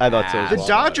thought so an as The well. assload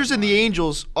Dodgers of and the money.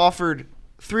 Angels offered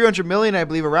 $300 million, I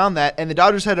believe, around that, and the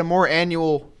Dodgers had a more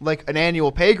annual, like an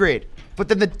annual pay grade. But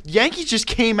then the Yankees just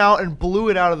came out and blew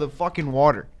it out of the fucking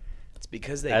water. It's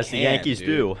because they As can, the Yankees dude.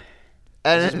 do.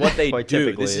 And This is what they Quite do.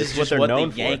 typically. This It's is what just they're what known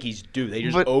the for. Yankees do. They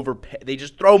just But- overpay. They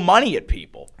just throw money at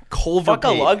people. Culver Fuck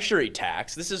a paid. luxury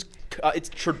tax. This is it's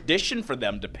tradition for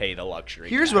them to pay the luxury.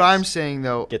 Here's tax. what I'm saying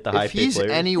though. Get the if high-paid he's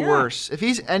players. any Yeah. worse, if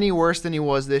he's any worse than he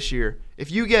was this year,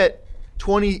 if you get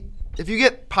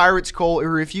Pirates Cole,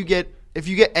 or if you get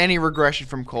any regression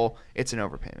from Cole, it's an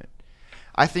overpayment.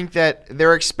 I think that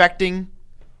they're expecting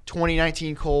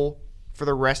 2019 Cole for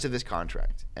the rest of this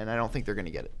contract, and I don't think they're going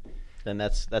to get it. Then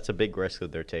that's a big risk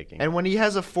that they're taking. And when he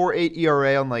has a 4.8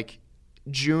 ERA on like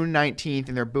June 19th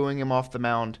and they're booing him off the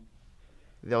mound,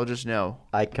 they'll just know.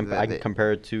 I can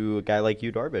compare it to a guy like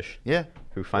Yu Darvish, Yeah.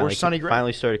 who finally Sonny Gray.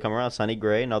 finally started to come around. Sonny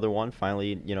Gray, another one,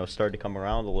 finally started to come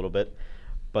around a little bit.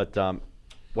 But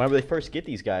whenever they first get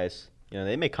these guys,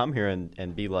 they may come here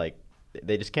and be like,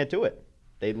 they just can't do it.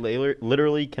 They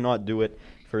literally cannot do it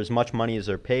for as much money as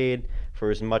they're paid,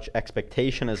 for as much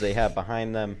expectation as they have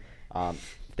behind them.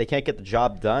 If they can't get the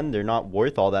job done, they're not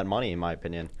worth all that money, in my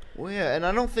opinion. Well, yeah, and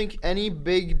I don't think any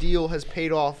big deal has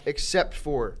paid off except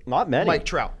for Not many. Mike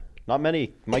Trout. Not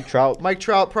many. Mike Trout. Mike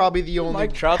Trout probably the only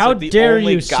Mike Trout's How like the dare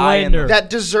only you guy in the, slander? that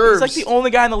deserves. He's like the only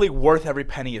guy in the league worth every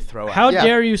penny you throw at. How him. Yeah.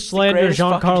 dare you slander greatest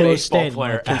fucking Giancarlo baseball Stanton?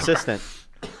 player like that? ever. Consistent.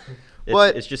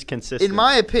 But it's just consistent. in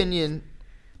my opinion,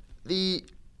 the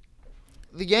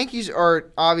Yankees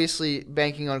are obviously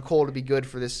banking on Cole to be good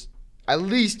for this at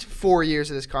least 4 years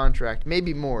of this contract,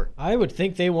 maybe more, I would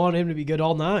think they want him to be good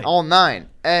all 9. all 9.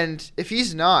 And if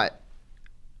he's not,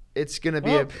 it's gonna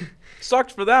be Well,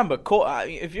 sucked for them, but Cole.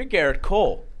 If you're Garrett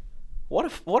Cole, what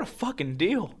a fucking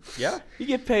deal. Yeah. You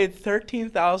get paid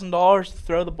 $13,000 to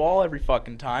throw the ball every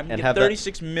fucking time. You And get have that-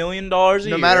 $36 million a year.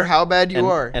 no matter how bad you and,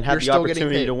 are, and have you're the still getting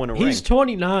opportunity paid. to win a ring. He's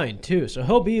 29 too, so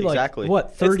he'll be like Exactly. what,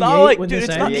 It's 38 not like, when dude, this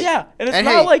it's not, ends? yeah, and it's And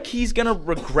not hey- like he's gonna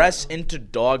regress into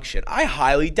dog shit. I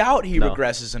highly doubt he No.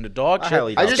 regresses into dog I shit.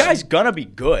 highly doubt This that. guy's gonna be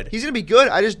good. He's gonna be good.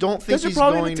 I just don't think Because they're he's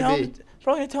probably going gonna to tell be. him,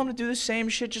 probably gonna tell him to do the same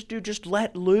shit. Just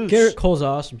let loose. Garrett Cole's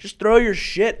awesome. Just throw your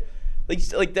shit.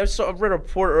 Like there's I read a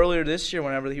report earlier this year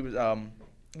whenever he was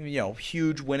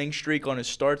huge winning streak on his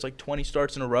starts, like 20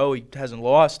 starts in a row, he hasn't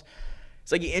lost. It's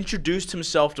like he introduced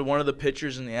himself to one of the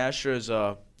pitchers in the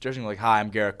Astros jersey, like, "Hi, I'm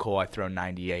Garrett Cole. I throw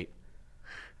 98."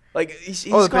 Like he's the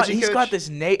got pitching coach?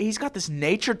 he's got this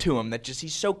nature to him that just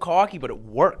he's so cocky, but it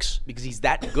works because he's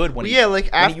that good when Well, yeah, like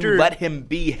when after- you let him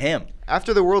be him.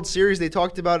 After the World Series, they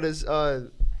talked about his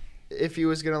if he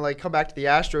was gonna like come back to the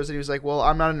Astros, and he was like, "Well,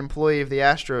 I'm not an employee of the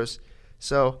Astros,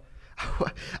 so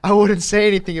I wouldn't say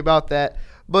anything about that."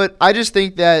 But I just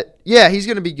think that he's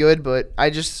gonna be good, but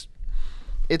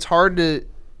it's hard to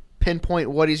pinpoint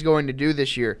what he's going to do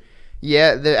this year.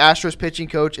 Yeah, the Astros pitching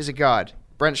coach is a god.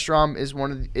 Brent Strom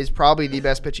is probably the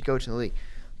best pitching coach in the league,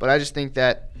 but I just think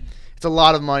that it's a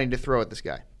lot of money to throw at this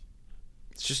guy.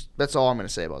 That's all I'm gonna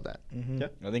say about that. Yeah.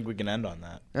 I think we can end on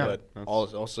that. Yeah. But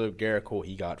also Garrett Cole,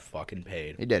 he got fucking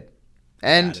paid. He did.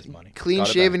 That is And money.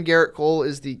 clean-shaven Garrett Cole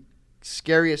is the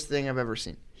scariest thing I've ever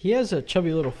seen. He has a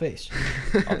chubby little face.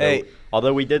 Hey,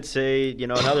 Although we did say,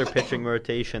 another pitching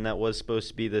rotation that was supposed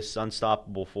to be this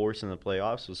unstoppable force in the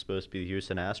playoffs was supposed to be the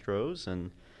Houston Astros, and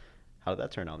how did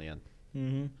that turn out in the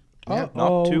end? Yeah.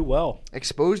 not too well.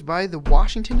 Exposed by the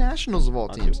Washington Nationals of all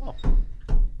Not too teams. well.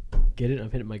 Get it? I'm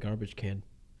hitting my garbage can.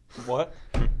 What?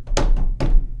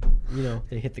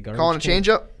 They hit the garbage Calling a can.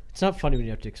 changeup. It's not funny when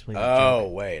you have to explain that. Oh,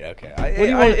 Jack. wait, okay. do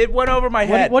you wanna- It went over my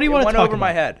head. What do you want It to went talk over about?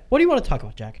 my head. What do you want to talk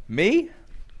about, Jack? Me?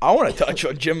 I want to touch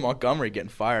on Jim Montgomery getting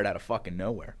fired out of fucking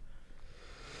nowhere.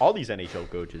 All these NHL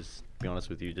coaches, to be honest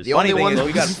with you, just The Funny only thing one is that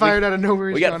we was got- fired out of nowhere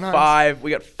is We got John Hines. five.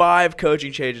 We got 5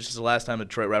 coaching changes since the last time the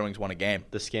Detroit Red Wings won a game.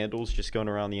 the scandals just going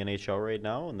around the NHL right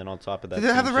now, and then on top of that,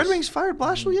 Have the teams Red just Wings fired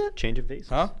Blashill yet? change of faces.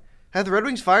 Huh? Have the Red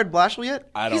Wings fired Blashill yet?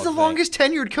 I He's don't the think. longest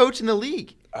tenured coach in the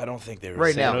league. I don't think they were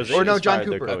right now. Jose Or no, just John fired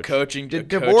their Cooper. A coach. coaching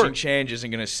DeBoer. change isn't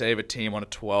going to save a team on a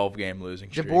 12-game losing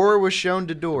streak. DeBoer was shown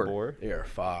to door. DeBoer. You're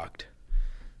fucked.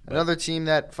 Another team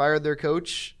that fired their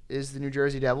coach is the New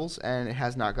Jersey Devils, and it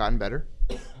has not gotten better.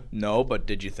 No, but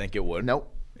did you think it would?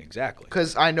 Nope. Exactly.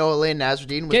 Because I know Elaine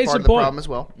Nasruddin was Case part in of the point. problem as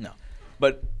well. No.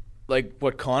 But like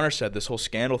what Connor said, this whole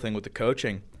scandal thing with the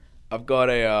coaching, I've got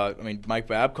Mike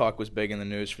Babcock was big in the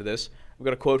news for this. I've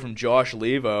got a quote from Josh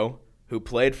Levo, who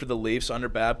played for the Leafs under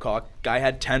Babcock. Guy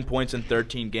had 10 points in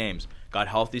 13 games. Got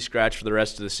healthy scratch for the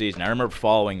rest of the season. I remember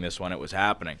following this when it was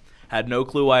happening. Had no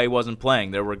clue why he wasn't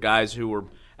playing. There were guys who were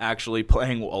actually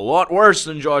playing a lot worse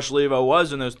than Josh Levo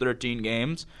was in those 13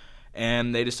 games,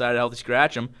 and they decided to healthy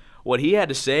scratch him. What he had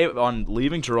to say on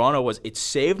leaving Toronto was, it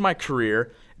saved my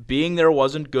career. Being there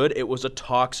wasn't good. It was a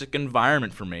toxic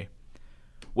environment for me.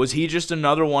 Was he just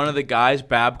another one of the guys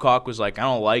Babcock was like, I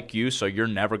don't like you, so you're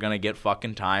never going to get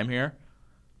fucking time here?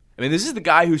 I mean, this is the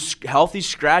guy who healthy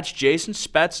scratched Jason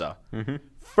Spezza. Mm-hmm.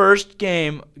 First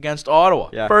game against Ottawa.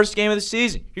 Yeah. First game of the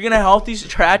season. You're going to healthy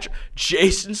scratch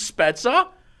Jason Spezza?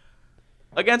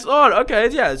 Against Ottawa. Okay,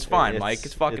 yeah, it's fine, Mike.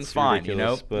 It's fucking fine,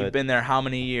 ridiculous, but You've been there how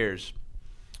many years?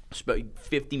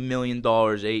 $50 million,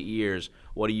 8 years.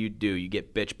 What do? You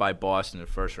get bitched by Boston in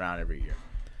the first round every year.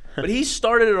 But he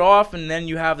started it off, and then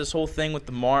you have this whole thing with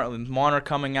the Marner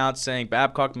coming out saying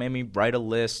Babcock made me write a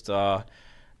list about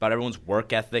everyone's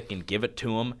work ethic and give it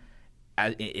to him.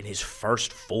 In his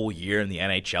first full year in the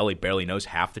NHL, he barely knows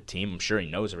half the team. I'm sure he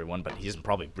knows everyone, but he isn't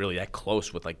probably really that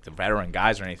close with like the veteran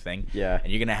guys or anything. Yeah.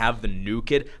 And you're gonna have the new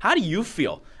kid. How do you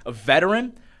feel? A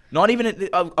veteran, not even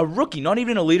a rookie, not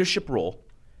even in a leadership role,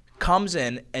 comes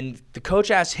in and the coach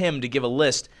asks him to give a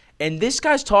list, and this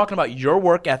guy's talking about your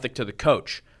work ethic to the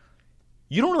coach.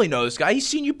 You don't really know this guy. He's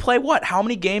seen you play how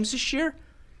many games this year?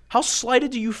 How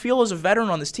slighted do you feel as a veteran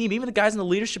on this team? Even the guys in the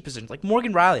leadership position, like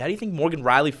Morgan Riley. How do you think Morgan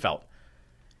Riley felt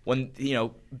when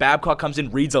Babcock comes in,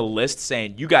 reads a list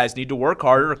saying you guys need to work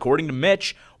harder according to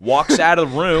Mitch, walks out of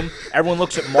the room, everyone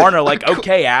looks at Marner like,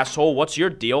 okay, asshole, what's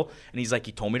your deal? And he's like,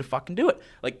 he told me to fucking do it.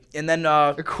 Like, and then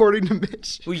According to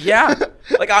Mitch. well, yeah,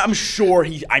 like I'm sure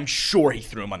he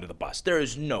threw him under the bus. There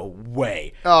is no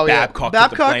way Babcock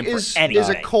took the blame for anything. is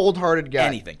a cold-hearted guy.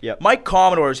 Anything. Yep. Mike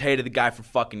Commodore's hated the guy for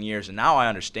fucking years, and now I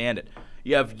understand it.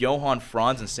 You have Johan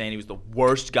Franzen saying he was the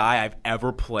worst guy I've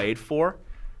ever played for.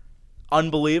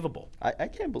 Unbelievable. I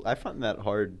can't. I find that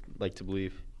hard, to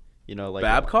believe. Like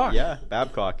Babcock? Yeah,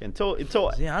 Babcock. Until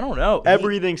Yeah, I don't know.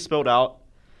 everything spilled out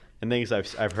and things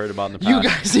I've heard about in the past. You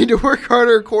guys need to work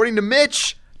harder, according to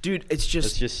Mitch. Dude, it's It's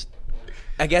just. just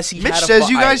I guess he Mitch had says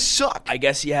you guys suck. I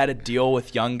guess he had a deal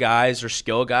with young guys or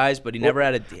skill guys, but he never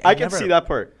had a. I can see that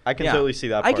part. I can Yeah. totally see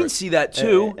that I part. can see that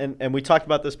too. And we talked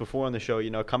about this before on the show.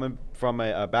 Coming from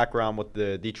a background with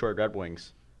the Detroit Red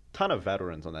Wings, ton of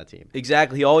veterans on that team.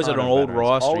 Exactly. He always had Ton an of old veterans.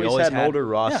 roster. He Always had an older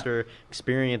yeah. roster,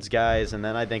 experienced guys, and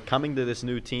then I think coming to this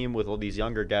new team with all these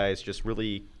younger guys just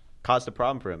really caused a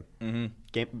problem for him.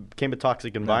 Mm-hmm. Became a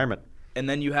toxic environment. And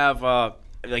then you have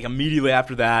immediately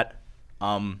after that,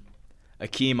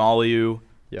 Akeem Aliu.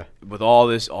 Yeah, With all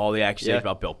the accusations Yeah.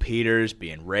 about Bill Peters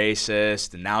being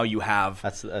racist, and now you have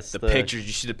That's the the pictures.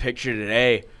 You see the picture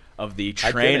today of the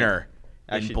trainer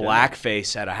in Actually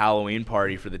blackface at a Halloween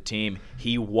party for the team.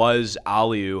 He was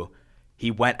Aliu. He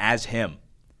went as him.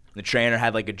 The trainer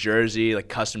had a jersey,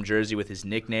 custom jersey with his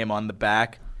nickname on the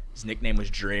back. His nickname was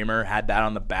Dreamer. Had that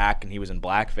on the back, and he was in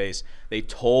blackface. They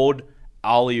told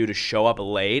Aliu to show up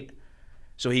late.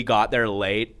 So he got there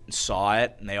late and saw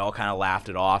it, and they all kind of laughed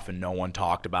it off, and no one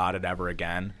talked about it ever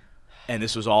again. And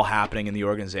this was all happening in the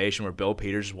organization where Bill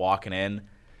Peters is walking in,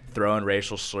 throwing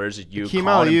racial slurs at you, Hakeem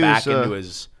calling him Aliu's, back into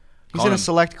his... He's calling in a him-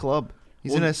 select club.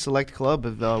 He's in Well- a select club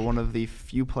of one of the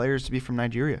few players to be from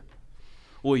Nigeria.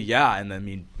 Well, yeah, and I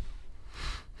mean...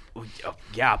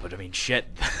 Yeah, but I mean, shit.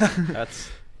 that's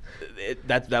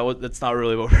That's not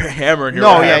really what we're hammering here.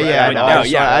 No, We're yeah, hammering- yeah. I mean, No, no, I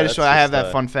just, yeah. I just that's I have just,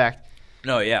 that fun fact.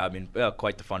 No, yeah, I mean,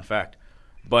 quite the fun fact.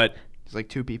 But It's like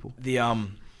two people. the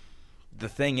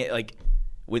thing,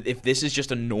 if this is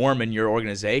just a norm in your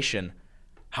organization,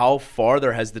 how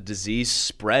farther has the disease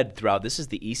spread throughout? This is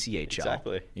the ECHL.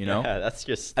 exactly. Yeah, that's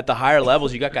just at the higher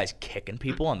levels, you got guys kicking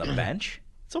people on the bench.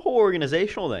 it's a whole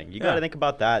organizational thing. You got Yeah. to think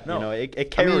about that. No. It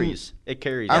carries. It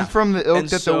carries. I'm from the ilk And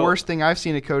that the so- worst thing I've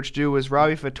seen a coach do was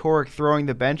Robbie Fatorik throwing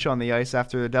the bench on the ice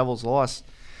after the Devils lost.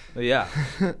 Yeah,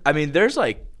 I mean, there's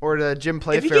Or the Jim if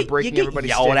Playfair breaking you get everybody's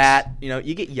yelled sticks. at,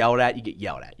 you get yelled at.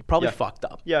 You probably Yeah. fucked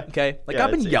up. Yeah. Okay. Yeah,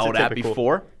 I've been it's a yelled at typical-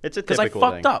 before. it's a because I typical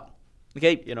fucked thing. up.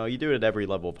 Okay, You do it at every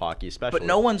level of hockey, especially. but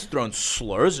no one's thrown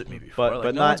slurs at me before. But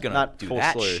no not- one's gonna not do full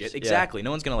that slurs, shit. yeah. Exactly.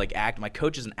 No one's gonna act. My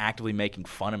coach isn't actively making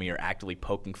fun of me or actively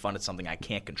poking fun at something I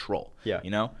can't control. Yeah.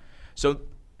 So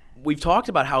we've talked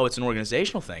about how it's an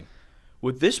organizational thing.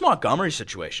 With this Montgomery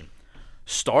situation,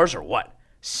 Stars are what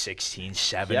 16,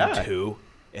 7-2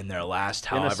 in their last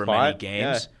In a however many spot,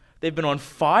 games. yeah. They've been on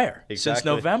fire since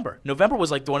Exactly. November. November was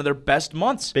like one of their best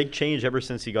months. Big change ever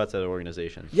since he got to the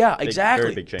organization. Yeah, Big- exactly.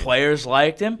 Very big change. Players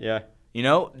liked him. Yeah.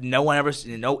 No one ever,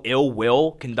 no ill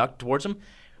will conduct towards him.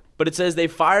 But it says they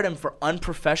fired him for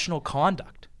unprofessional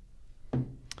conduct.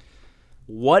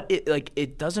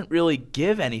 It doesn't really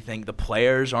give anything. The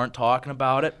players aren't talking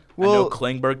about it. I know Well-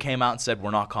 Klingberg came out and said,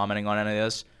 we're not commenting on any of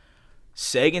this.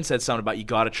 Sagan said something about you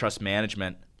got to trust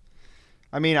management.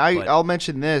 I mean, But- I'll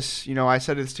mention this. I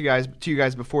said this to you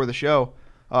guys before the show.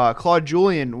 Claude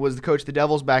Julien was the coach of the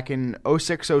Devils back in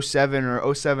 06-07 or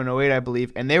 07-08, I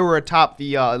believe, and they were atop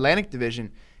the Atlantic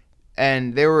Division,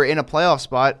 and they were in a playoff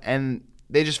spot, and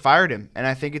they just fired him. And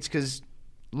I think it's because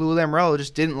Lou Lamoriello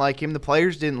just didn't like him. The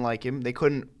players didn't like him. They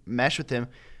couldn't mesh with him.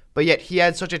 But yet he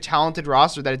had such a talented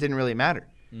roster that it didn't really matter.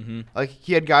 Mm-hmm. Like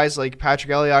he had guys like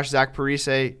Patrick Elias, Zach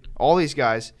Parise, all these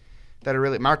guys that are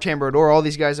really Martin Brodeur, all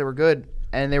these guys that were good,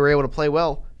 and they were able to play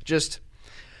well.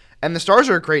 And the Stars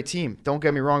are a great team. Don't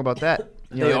get me wrong about that.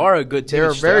 They are a good team. They're a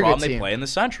It's just the very problem good They team. play in the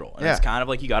Central. And Yeah. it's kind of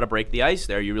like you got to break the ice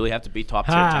there. You really have to be top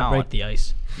tier Ha, talent. break the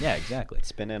ice. Yeah, exactly.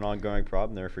 It's been an ongoing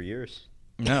problem there for years.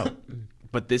 No,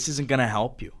 but this isn't going to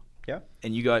help you. Yeah.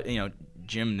 And you got,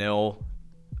 Jim Nill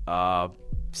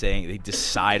saying they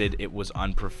decided it was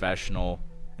unprofessional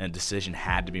and a decision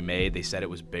had to be made. They said it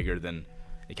was bigger than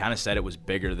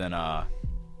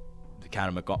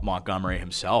kind of Montgomery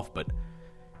himself, but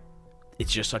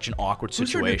it's just such an awkward Who's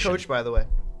your situation. new coach, by the way?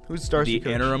 Who's the Stars' The new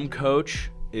coach? interim coach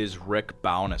is Rick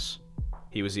Bowness.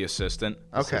 He was the assistant.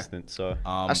 Okay. Assistant, so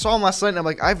I saw him last night, and I'm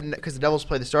like, because the Devils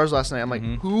played the Stars last night. I'm like,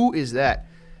 Mm-hmm. who is that?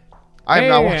 I'm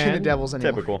not watching the And- Devils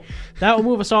anymore. typical. That will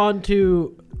move us on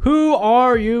to Who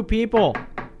Are You People?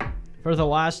 For the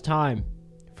last time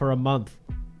for a month.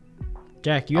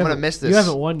 Jack, I'm gonna miss this. You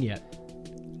haven't won yet.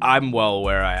 I'm well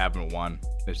aware I haven't won.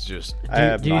 It's just Do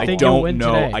you I think you'll don't win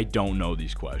know. today? I don't know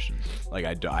these questions. I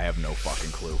have no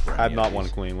fucking clue for any I've of not these. won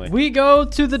cleanly. We go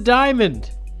to the Diamond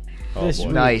this boy.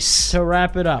 week Nice. to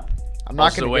wrap it up. I'm not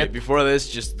Also, going to wait, get. before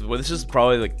this, this is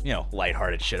probably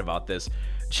lighthearted shit about this.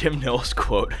 Jim Nill's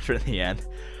quote for the end.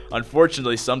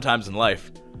 Unfortunately, sometimes in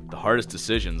life, the hardest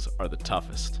decisions are the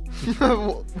toughest.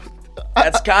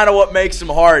 That's kind of what makes them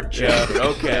hard, Jim. Yeah.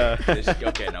 Okay. Yeah.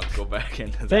 Okay, now go back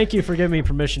into that. Thank you for giving me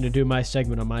permission to do my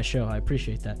segment on my show. I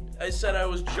appreciate that. I said I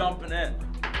was jumping in.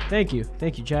 Thank you,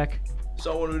 Jack.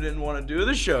 Someone who didn't want to do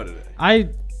the show today.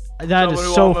 That Someone is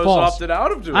who so almost false. opted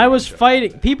out of doing I the was show.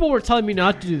 fighting. People were telling me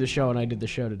not to do the show, and I did the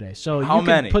show today. So How you can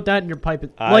many? put that in your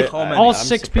pipe. I- Like how many? all I'm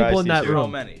 6 surprised people in he's that here. How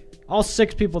room. many? All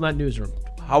 6 people in that newsroom.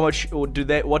 How much what do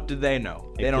they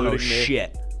know? They don't know Including me.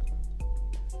 shit.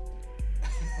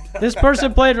 This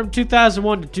person played from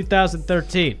 2001 to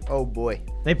 2013. Oh, boy.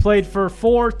 They played for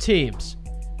 4 teams.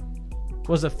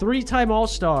 Was a 3-time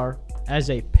All-Star as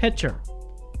a pitcher.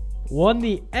 Won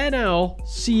the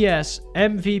NLCS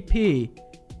MVP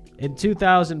in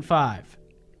 2005.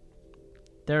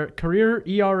 Their career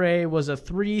ERA was a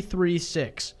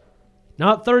 3.36.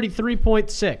 Not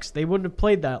 33.6. They wouldn't have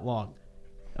played that long.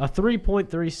 A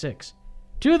 3.36.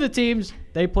 2 of the teams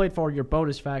they played for, your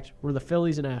bonus fact, were the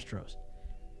Phillies and Astros.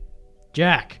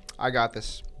 Jack. I got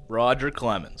this. Roger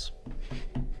Clemens.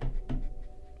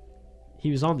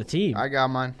 He was on the team. I got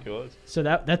mine. He was. So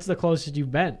that's the closest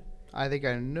you've been. I think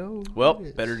I know. who Well, it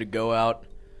is. better to go out.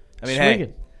 I mean, Swinging.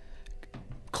 hey,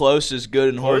 close is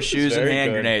good in Close is horseshoes and very hand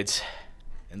good. grenades,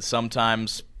 and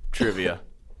sometimes trivia.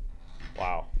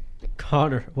 Wow.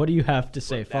 Connor, what do you have to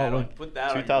say following Put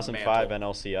that on your 2005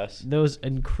 mantle. NLCS. those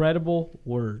incredible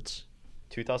words?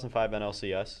 2005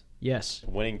 NLCS. Yes.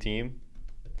 Winning team.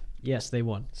 Yes, they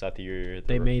won. Is that the year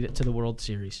They made it to the World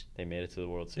Series. They made it to the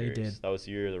World They Series? did. That was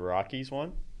the year the Rockies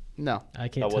won? No. I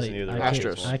can't That tell wasn't you. either I the can't,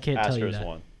 Rockies won. I can't tell you Astros that.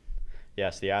 won.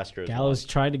 Yes, the Astros Gallo's won.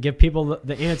 trying to give people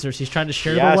the answers. He's trying to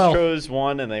share The the wealth. Astros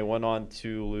won, and they went on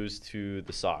to lose to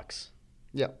the Sox.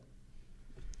 Yep.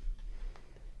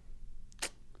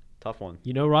 Tough one.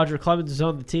 You know Roger Clemens is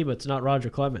on the team, but it's not Roger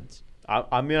Clemens.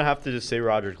 I'm going to have to just say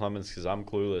Roger Clemens because I'm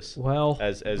clueless. Well,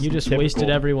 As you just typical. wasted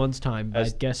everyone's time by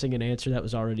As- guessing an answer that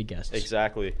was already guessed.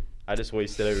 Exactly. I just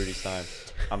wasted everybody's time.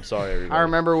 I'm sorry, everybody. I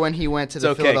remember when he went to It's the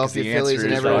okay, 'cause Philadelphia the Phillies answer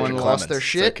and is everyone Roger lost Clemens. their It's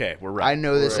shit. okay, we're right. I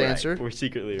know this We're right. answer. We're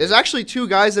secretly There's right. actually 2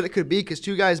 guys that it could be because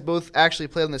 2 guys both actually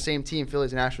played on the same team,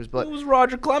 Phillies and Astros. But It was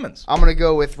Roger Clemens. I'm going to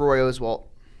go with Roy Oswalt.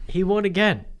 He won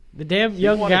again. The damn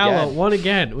young won Gallo again. won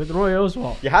again with Roy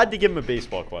Oswalt. You had to give him a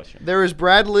baseball question. There is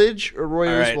Brad Lidge or Roy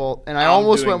All right, Oswalt, and I I'm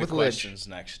almost doing went the with Lidge. questions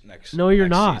next. No, you're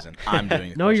next not. Season. I'm doing.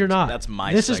 The No, you're questions. not. That's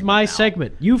my. This is my now.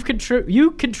 segment. You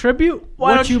contribute Why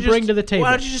what don't you bring just- to the table.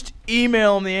 Why don't you just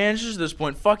email him the answers at this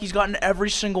point? Fuck, he's gotten every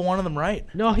single one of them right.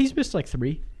 No, he's missed like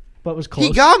 3, but was close.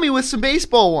 He got me with some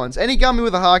baseball ones, and he got me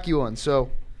with a hockey one. So,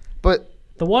 but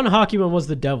the one hockey one was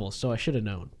the Devils, so I should have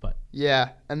known. But yeah,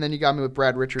 and then you got me with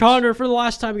Brad Richards. Connor, for the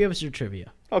last time, give us your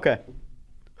trivia. Okay.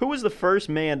 Who was the first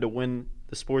man to win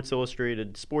the Sports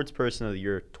Illustrated Sports Person of the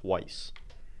Year twice?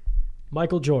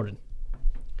 Michael Jordan,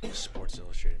 Sports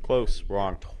Illustrated Close.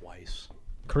 Wrong. twice.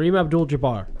 Kareem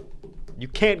Abdul-Jabbar, You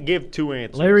can't give 2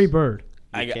 answers. Larry Bird,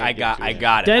 I can't got give two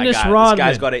it. Dennis I got it.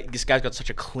 Rodman. This guy's got such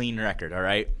a clean record. All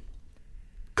right.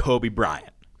 Kobe Bryant.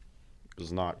 It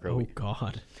was not oh really.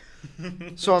 God,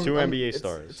 So I'm, 2 I'm- NBA it's-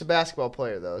 stars. It's a basketball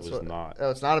player, though. It was not.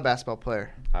 Oh, it's not a basketball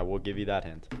player. I will give you that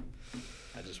hint.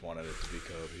 I just wanted it to be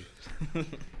Kobe.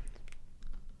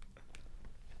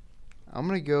 I'm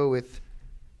gonna go with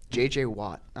J.J.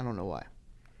 Watt. I don't know why.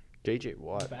 JJ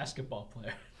Watt. basketball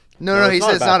player. No, he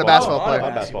said it's not a basketball Not player.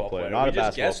 a basketball player. Not we a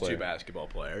just basketball guessed player. 2 basketball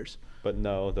players. But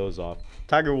no, those off.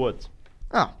 Tiger Woods.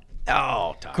 Oh,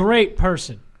 Oh, Tyler. Great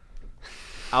person.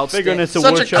 Figuring it's a Such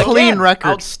award a show. clean record.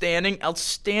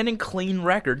 Outstanding clean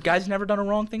record. Guy's never done a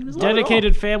wrong thing in his life.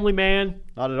 Dedicated family man.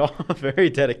 Not at all. Very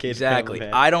dedicated. Exactly.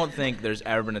 family man. I don't think there's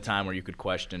ever been a time where you could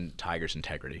question Tiger's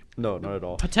integrity. No, not at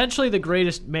all. Potentially the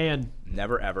greatest man.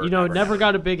 Never, ever. You know, ever, never ever.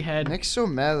 got a big head. Nick's so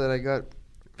mad that I got.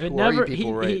 It Who are you never.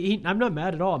 people right? I'm not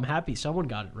mad at all. I'm happy someone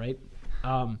got it right.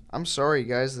 I'm sorry,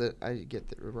 guys, that I get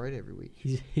that right every week.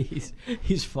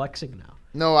 He's flexing now.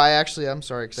 No, I'm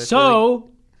sorry. 'Cause I feel So,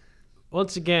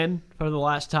 once again, for the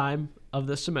last time of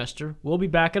this semester, we'll be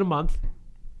back in a month.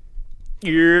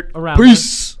 Around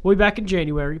Peace. there. We'll be back in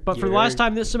January. But for the last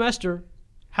time this semester,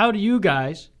 how do you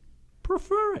guys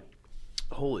prefer it?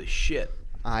 Holy shit.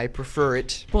 I prefer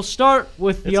it. We'll start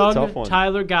with It's a tough young one.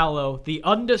 Tyler Gallo, the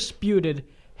undisputed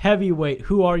heavyweight.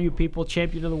 Who are you people?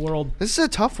 Champion of the world. This is a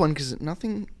tough one because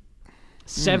nothing.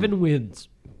 7 wins.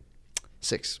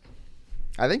 6.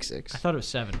 I think 6. I thought it was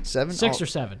 7. 7? 6 or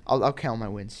 7. I'll count my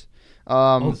wins.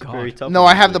 Oh, It's a very God. tough No,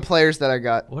 one I have the usually. players that I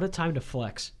got. What a time to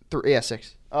flex.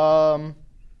 6. How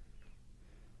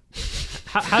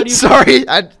do you Sorry,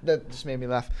 that just made me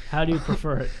laugh. How do you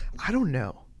prefer it? I don't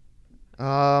know.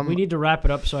 We need to wrap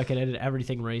it up so I can edit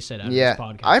everything Ray said out Yeah, of this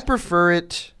podcast. I prefer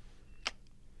it.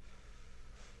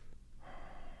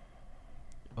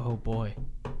 Oh boy.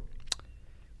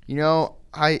 You know,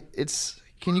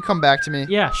 Can you come back to me?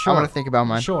 Yeah, sure. I want to think about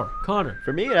mine. Sure, Connor.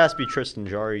 For me, it has to be Tristan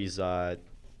Jarry's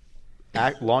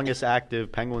longest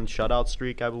active Penguins shutout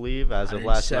streak, I believe, as of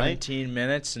last night. 17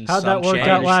 minutes and How'd some that work change.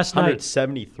 out last night?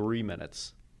 173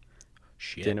 minutes.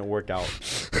 Shit. Didn't work out.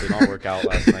 Did not work out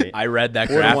last night. I read that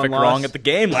 4-1 graphic loss. wrong at the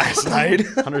game last night.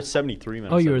 173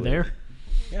 minutes. Oh, you I were believe. there?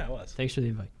 Yeah, I was. Thanks for the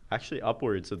invite. Actually,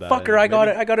 upwards of that. Fucker, I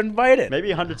got invited. Maybe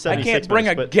I 176 can't bring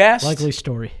minutes, a but guest. Likely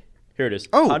story. Here it is.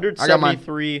 Oh, I got mine.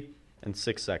 173 and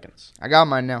 6 seconds. I got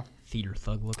mine now. Theater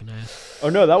thug looking ass. Oh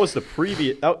no, that was the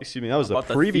previous. Oh, excuse me, that was the About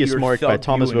the previous theater mark by thug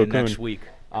Thomas viewing next Vokoun. week.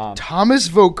 Thomas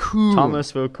Vokoun.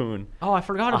 Thomas Vokoun. Oh, I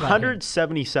forgot about him.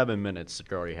 177 minutes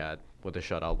Jarry had with a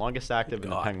shutout, longest active in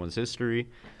the God. Penguins' history.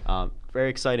 Very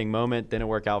exciting moment. Didn't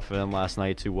work out for them last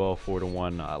night too well.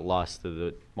 4-1 loss to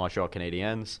the Montreal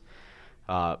Canadiens.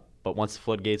 But once the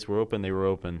floodgates were open, they were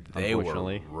open. They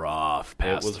Unfortunately, were rough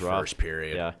past was the rough. first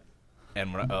period. Yeah,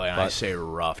 And when I say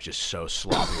rough, just so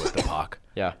sloppy with the puck.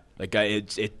 yeah. Like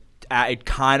it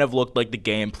kind of looked like the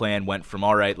game plan went from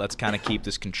all right, let's kind of keep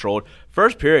this controlled.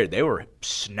 First period, they were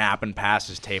snapping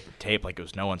passes tape like it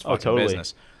was no one's fucking totally.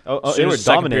 business. Oh, As they soon were as the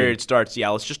second dominating. period starts, yeah,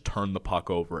 let's just turn the puck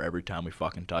over every time we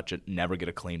fucking touch it. Never get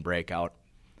a clean breakout.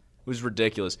 It was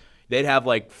ridiculous. They'd have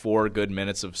like 4 good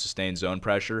minutes of sustained zone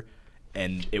pressure,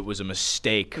 and it was a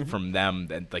mistake from them.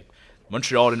 And like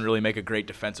Montreal didn't really make a great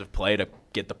defensive play to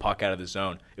get the puck out of the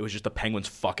zone. It was just the Penguins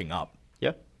fucking up.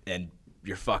 Yeah. And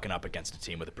you're fucking up against a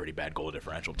team with a pretty bad goal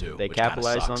differential too. They which kinda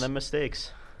capitalized on sucks. them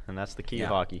mistakes, and that's the key Yeah. of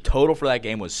hockey. Total for that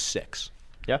game was 6.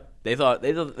 Yeah. They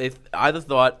either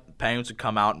thought Penguins would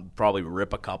come out and probably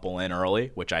rip a couple in early,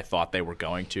 which I thought they were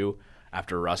going to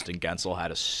after Rust and Gensel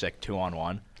had a sick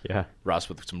 2-on-1. Yeah. Rust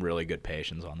with some really good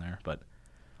patience on there, but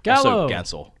Gallo. also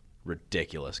Gensel,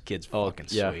 ridiculous. Kid's fucking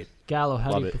yeah. sweet. Gallo,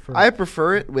 how Love do you it. prefer I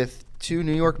prefer it with 2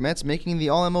 New York Mets making the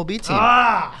All MLB team.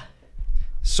 Ah!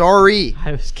 Sorry.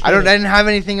 I was kidding. I didn't have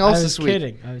anything else I was this week.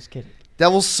 kidding. I was kidding.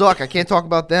 Devils suck. I can't talk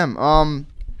about them.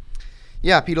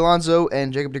 Yeah, Pete Alonso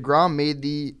and Jacob deGrom made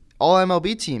the All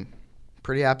MLB team.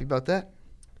 Pretty happy about that.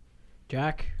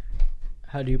 Jack,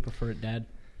 how do you prefer it, Dad?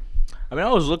 I mean,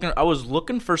 I was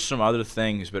looking for some other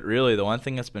things, but really the one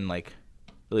thing that's been like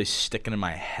really sticking in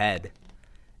my head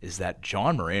is that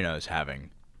John Marino is having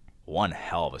one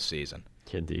hell of a season.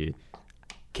 Indeed.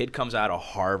 Kid comes out of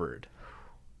Harvard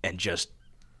and just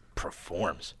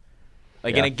performs.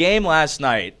 Like Yeah. in a game last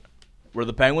night where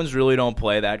the Penguins really don't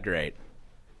play that great,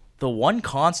 the one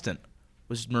constant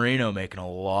was Marino making a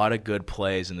lot of good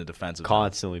plays in the defensive zone.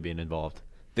 Constantly being involved.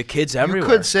 The kid's You everywhere.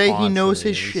 could say he knows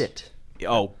Constantly his is. shit.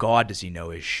 Oh, God, does he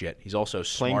know his shit. He's also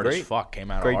Playing smart as great. fuck.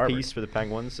 Came out of Great Harvard. piece for the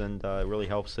Penguins, and it really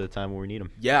helps at the time when we need him.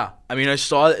 Yeah. I mean, I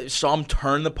saw him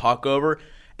turn the puck over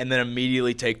and then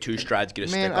immediately take 2 strides, get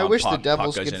a Man, stick I on wish puck. the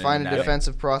Devils Puck goes could in find the a net.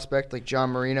 defensive prospect like John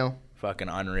Marino. Fucking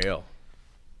unreal.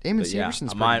 Damon But yeah,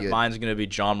 Severson's pretty good. mine's going to be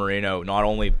John Marino, not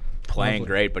only playing Lovely.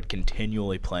 great, but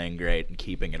continually playing great and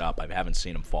keeping it up. I haven't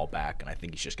seen him fall back, and I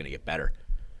think he's just going to get better.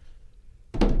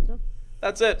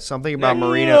 That's it. Something about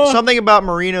Marino. Something about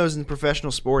Marinos in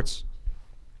professional sports.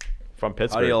 From How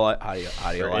Pittsburgh. do you like? How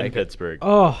do you Or in like it? Pittsburgh.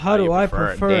 Oh, how do do you I prefer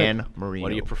it? prefer it? Dan Marino. What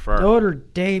do you prefer? Notre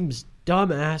Dame's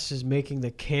dumb asses making the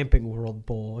Camping World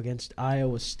Bowl against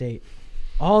Iowa State.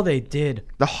 All they did,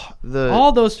 The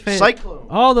all those fans, Cyclone.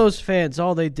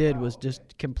 all they did was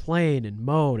just complain and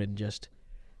moan and just,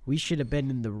 we should have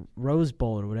been in the Rose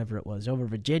Bowl or whatever it was over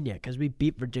Virginia because we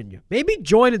beat Virginia. Maybe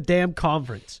join a damn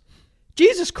conference.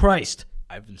 Jesus Christ.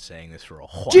 I've been saying this for a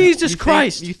while. Jesus You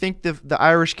Christ. Think, you think the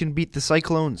Irish can beat the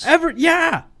Cyclones?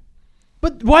 Yeah.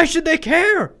 But why should they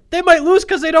care? They might lose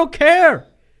because they don't care.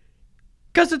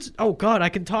 Because it's, oh God, I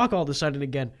can talk all of a sudden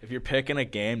again. If you're picking a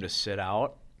game to sit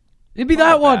out, It'd be Not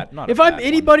that a one. bad- not a If I'm bad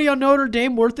anybody on Notre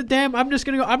Dame worth a damn, I'm just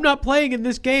going to go, I'm not playing in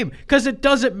this game because it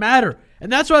doesn't matter.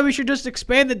 And that's why we should just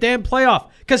expand the damn playoff.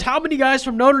 Because how many guys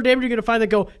from Notre Dame are you going to find that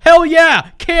go, hell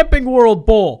yeah, Camping World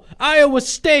Bowl, Iowa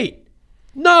State?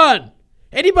 None.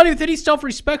 Anybody with any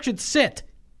self-respect should sit.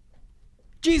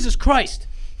 Jesus Christ.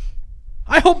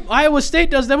 I hope Iowa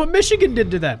State does that what Michigan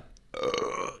did to them.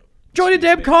 Join a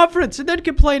damn conference and then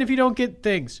complain if you don't get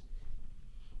things.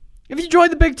 If you join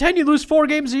the Big Ten, you lose 4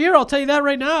 games a year. I'll tell you that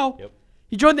right now. Yep.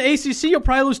 You join the ACC, you'll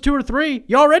probably lose 2 or 3.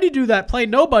 You already do that, playing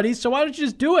nobodies, so why don't you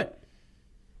just do it?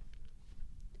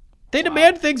 They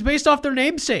demand things based off their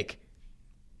namesake.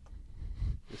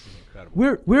 this is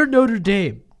incredible. We're Notre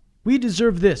Dame. We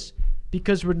deserve this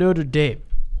because we're Notre Dame.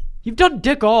 You've done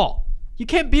dick all. You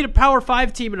can't beat a Power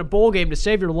 5 team in a bowl game to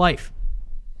save your life.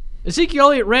 Ezekiel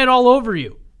Elliott ran all over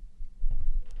you.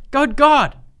 Good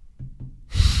God.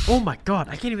 Oh my God,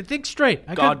 I can't even think straight.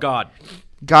 God. God.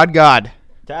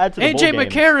 To add to the AJ bowl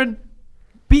games, McCarron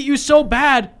beat you so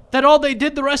bad that all they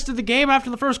did the rest of the game after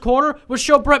the first quarter was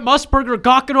show Brett Musburger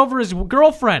gawking over his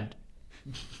girlfriend.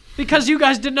 Because you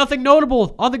guys did nothing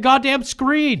notable on the goddamn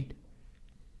screen.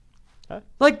 Huh?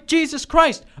 Like, Jesus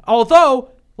Christ.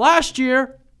 Although, last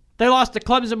year, they lost to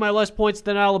Clemson by less points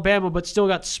than Alabama, but still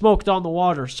got smoked on the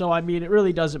water. So, I mean, it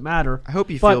really doesn't matter. I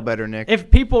hope you But feel better, Nick. If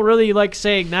people really like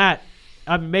saying that,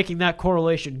 I'm making that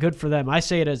correlation. Good for them. I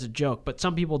say it as a joke, but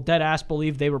some people dead ass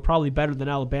believe they were probably better than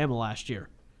Alabama last year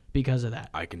because of that.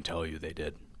 I can tell you they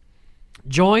did.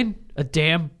 Join a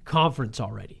damn conference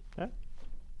already. Yeah.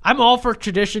 I'm all for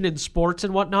tradition in sports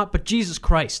and whatnot, but Jesus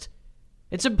Christ,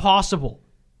 it's impossible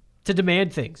to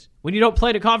demand things when you don't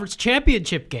play in a conference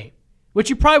championship game,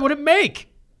 which you probably wouldn't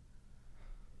make.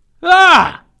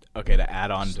 Ah! Okay, to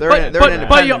add on to They're that, in- But you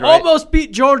independent, right? almost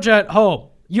beat Georgia at home.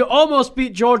 You almost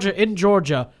beat Georgia in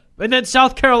Georgia. And then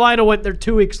South Carolina went there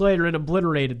 2 weeks later and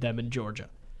obliterated them in Georgia.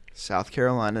 South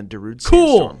Carolina, Darude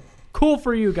Cool. Sandstorm. Cool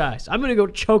for you guys. I'm going to go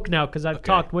choke now because I've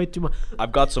talked way too much.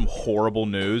 I've got some horrible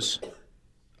news.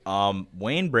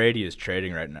 Wayne Brady is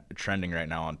trending right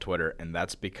now on Twitter, and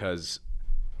that's because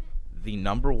the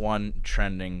number one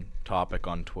trending topic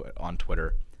on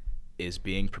Twitter is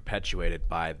being perpetuated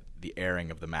by the airing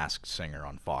of The Masked Singer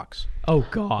on Fox. Oh,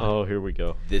 God. Oh, here we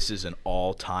go. This is an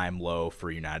all-time low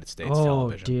for United States Oh,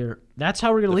 television. dear. That's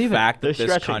how we're going to The leave fact it. that They're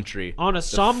this stretching. country, On a the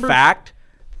somber- fact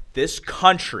this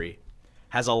country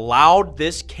has allowed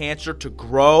this cancer to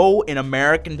grow in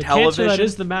American The television. cancer that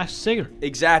is the Masked Singer.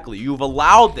 Exactly. You've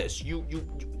allowed this. You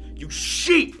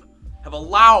sheep have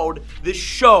allowed this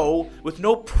show with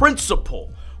no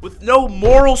principle, with no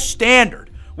moral standard,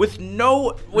 with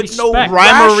no Respect.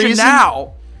 Rhyme or reason?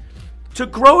 rationale to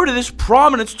grow to this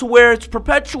prominence to where it's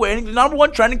perpetuating the number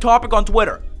one trending topic on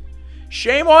Twitter.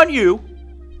 Shame on you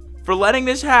for letting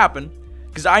this happen,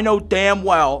 because I know damn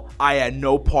well I had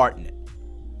no part in it.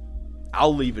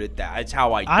 I'll leave it at that. That's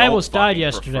how I don't almost died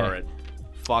fucking prefer yesterday. it.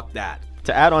 Fuck that.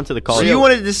 To add on to the So college, you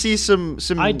wanted to see some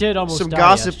I did almost some die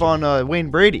gossip yesterday. on Wayne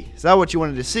Brady. Is that what you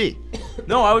wanted to see?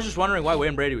 No, I was just wondering why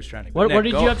Wayne Brady was trending. What Nick,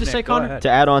 did go- you have to Nick, say, go Connor? ahead. to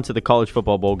add on to the college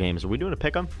football bowl games, are we doing a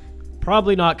pick 'em?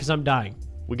 Probably not, because I'm dying.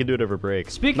 We could do it over break.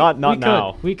 we not could.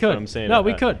 now. We could. But I'm saying No,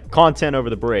 we could. Content over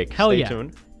the break. Hell Stay yeah.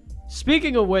 tuned.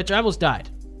 Speaking of which, I almost died.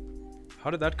 How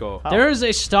did that go? There is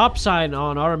a stop sign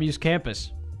on RMU's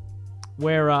campus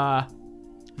where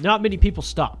not many people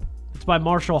stop. It's by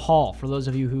Marshall Hall, for those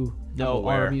of you who know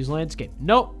where? RMU's landscape.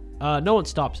 No one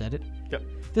stops at it. Yep.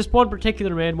 This one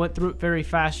particular man went through it very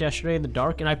fast yesterday in the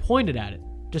dark, and I pointed at it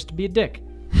just to be a dick.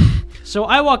 So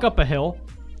I walk up a hill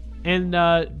and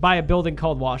by a building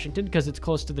called Washington, because it's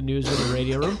close to the newsroom and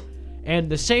radio room, and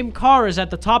the same car is at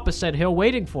the top of said hill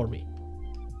waiting for me.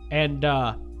 And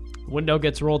window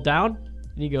gets rolled down,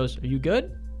 and he goes, "Are you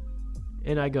good?"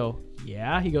 And I go,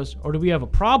 "Yeah." He goes, "Or do we have a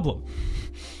problem?"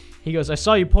 He goes, "I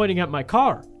saw you pointing at my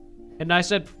car." And I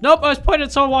said, "Nope, I was pointing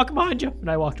at someone walking behind you." And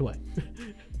I walked away.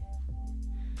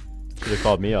 Should have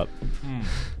called me up.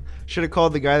 Should have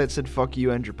called the guy that said "fuck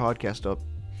you" and your podcast up.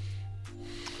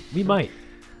 We might.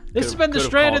 This has Could've- been the could've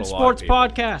Stranded called a lot of Sports people.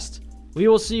 Podcast. We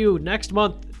will see you next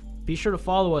month. Be sure to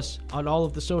follow us on all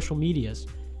of the social medias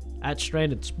at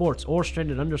Stranded Sports or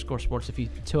Stranded_sports if you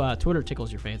Twitter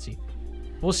tickles your fancy.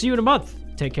 We'll see you in a month.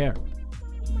 Take care.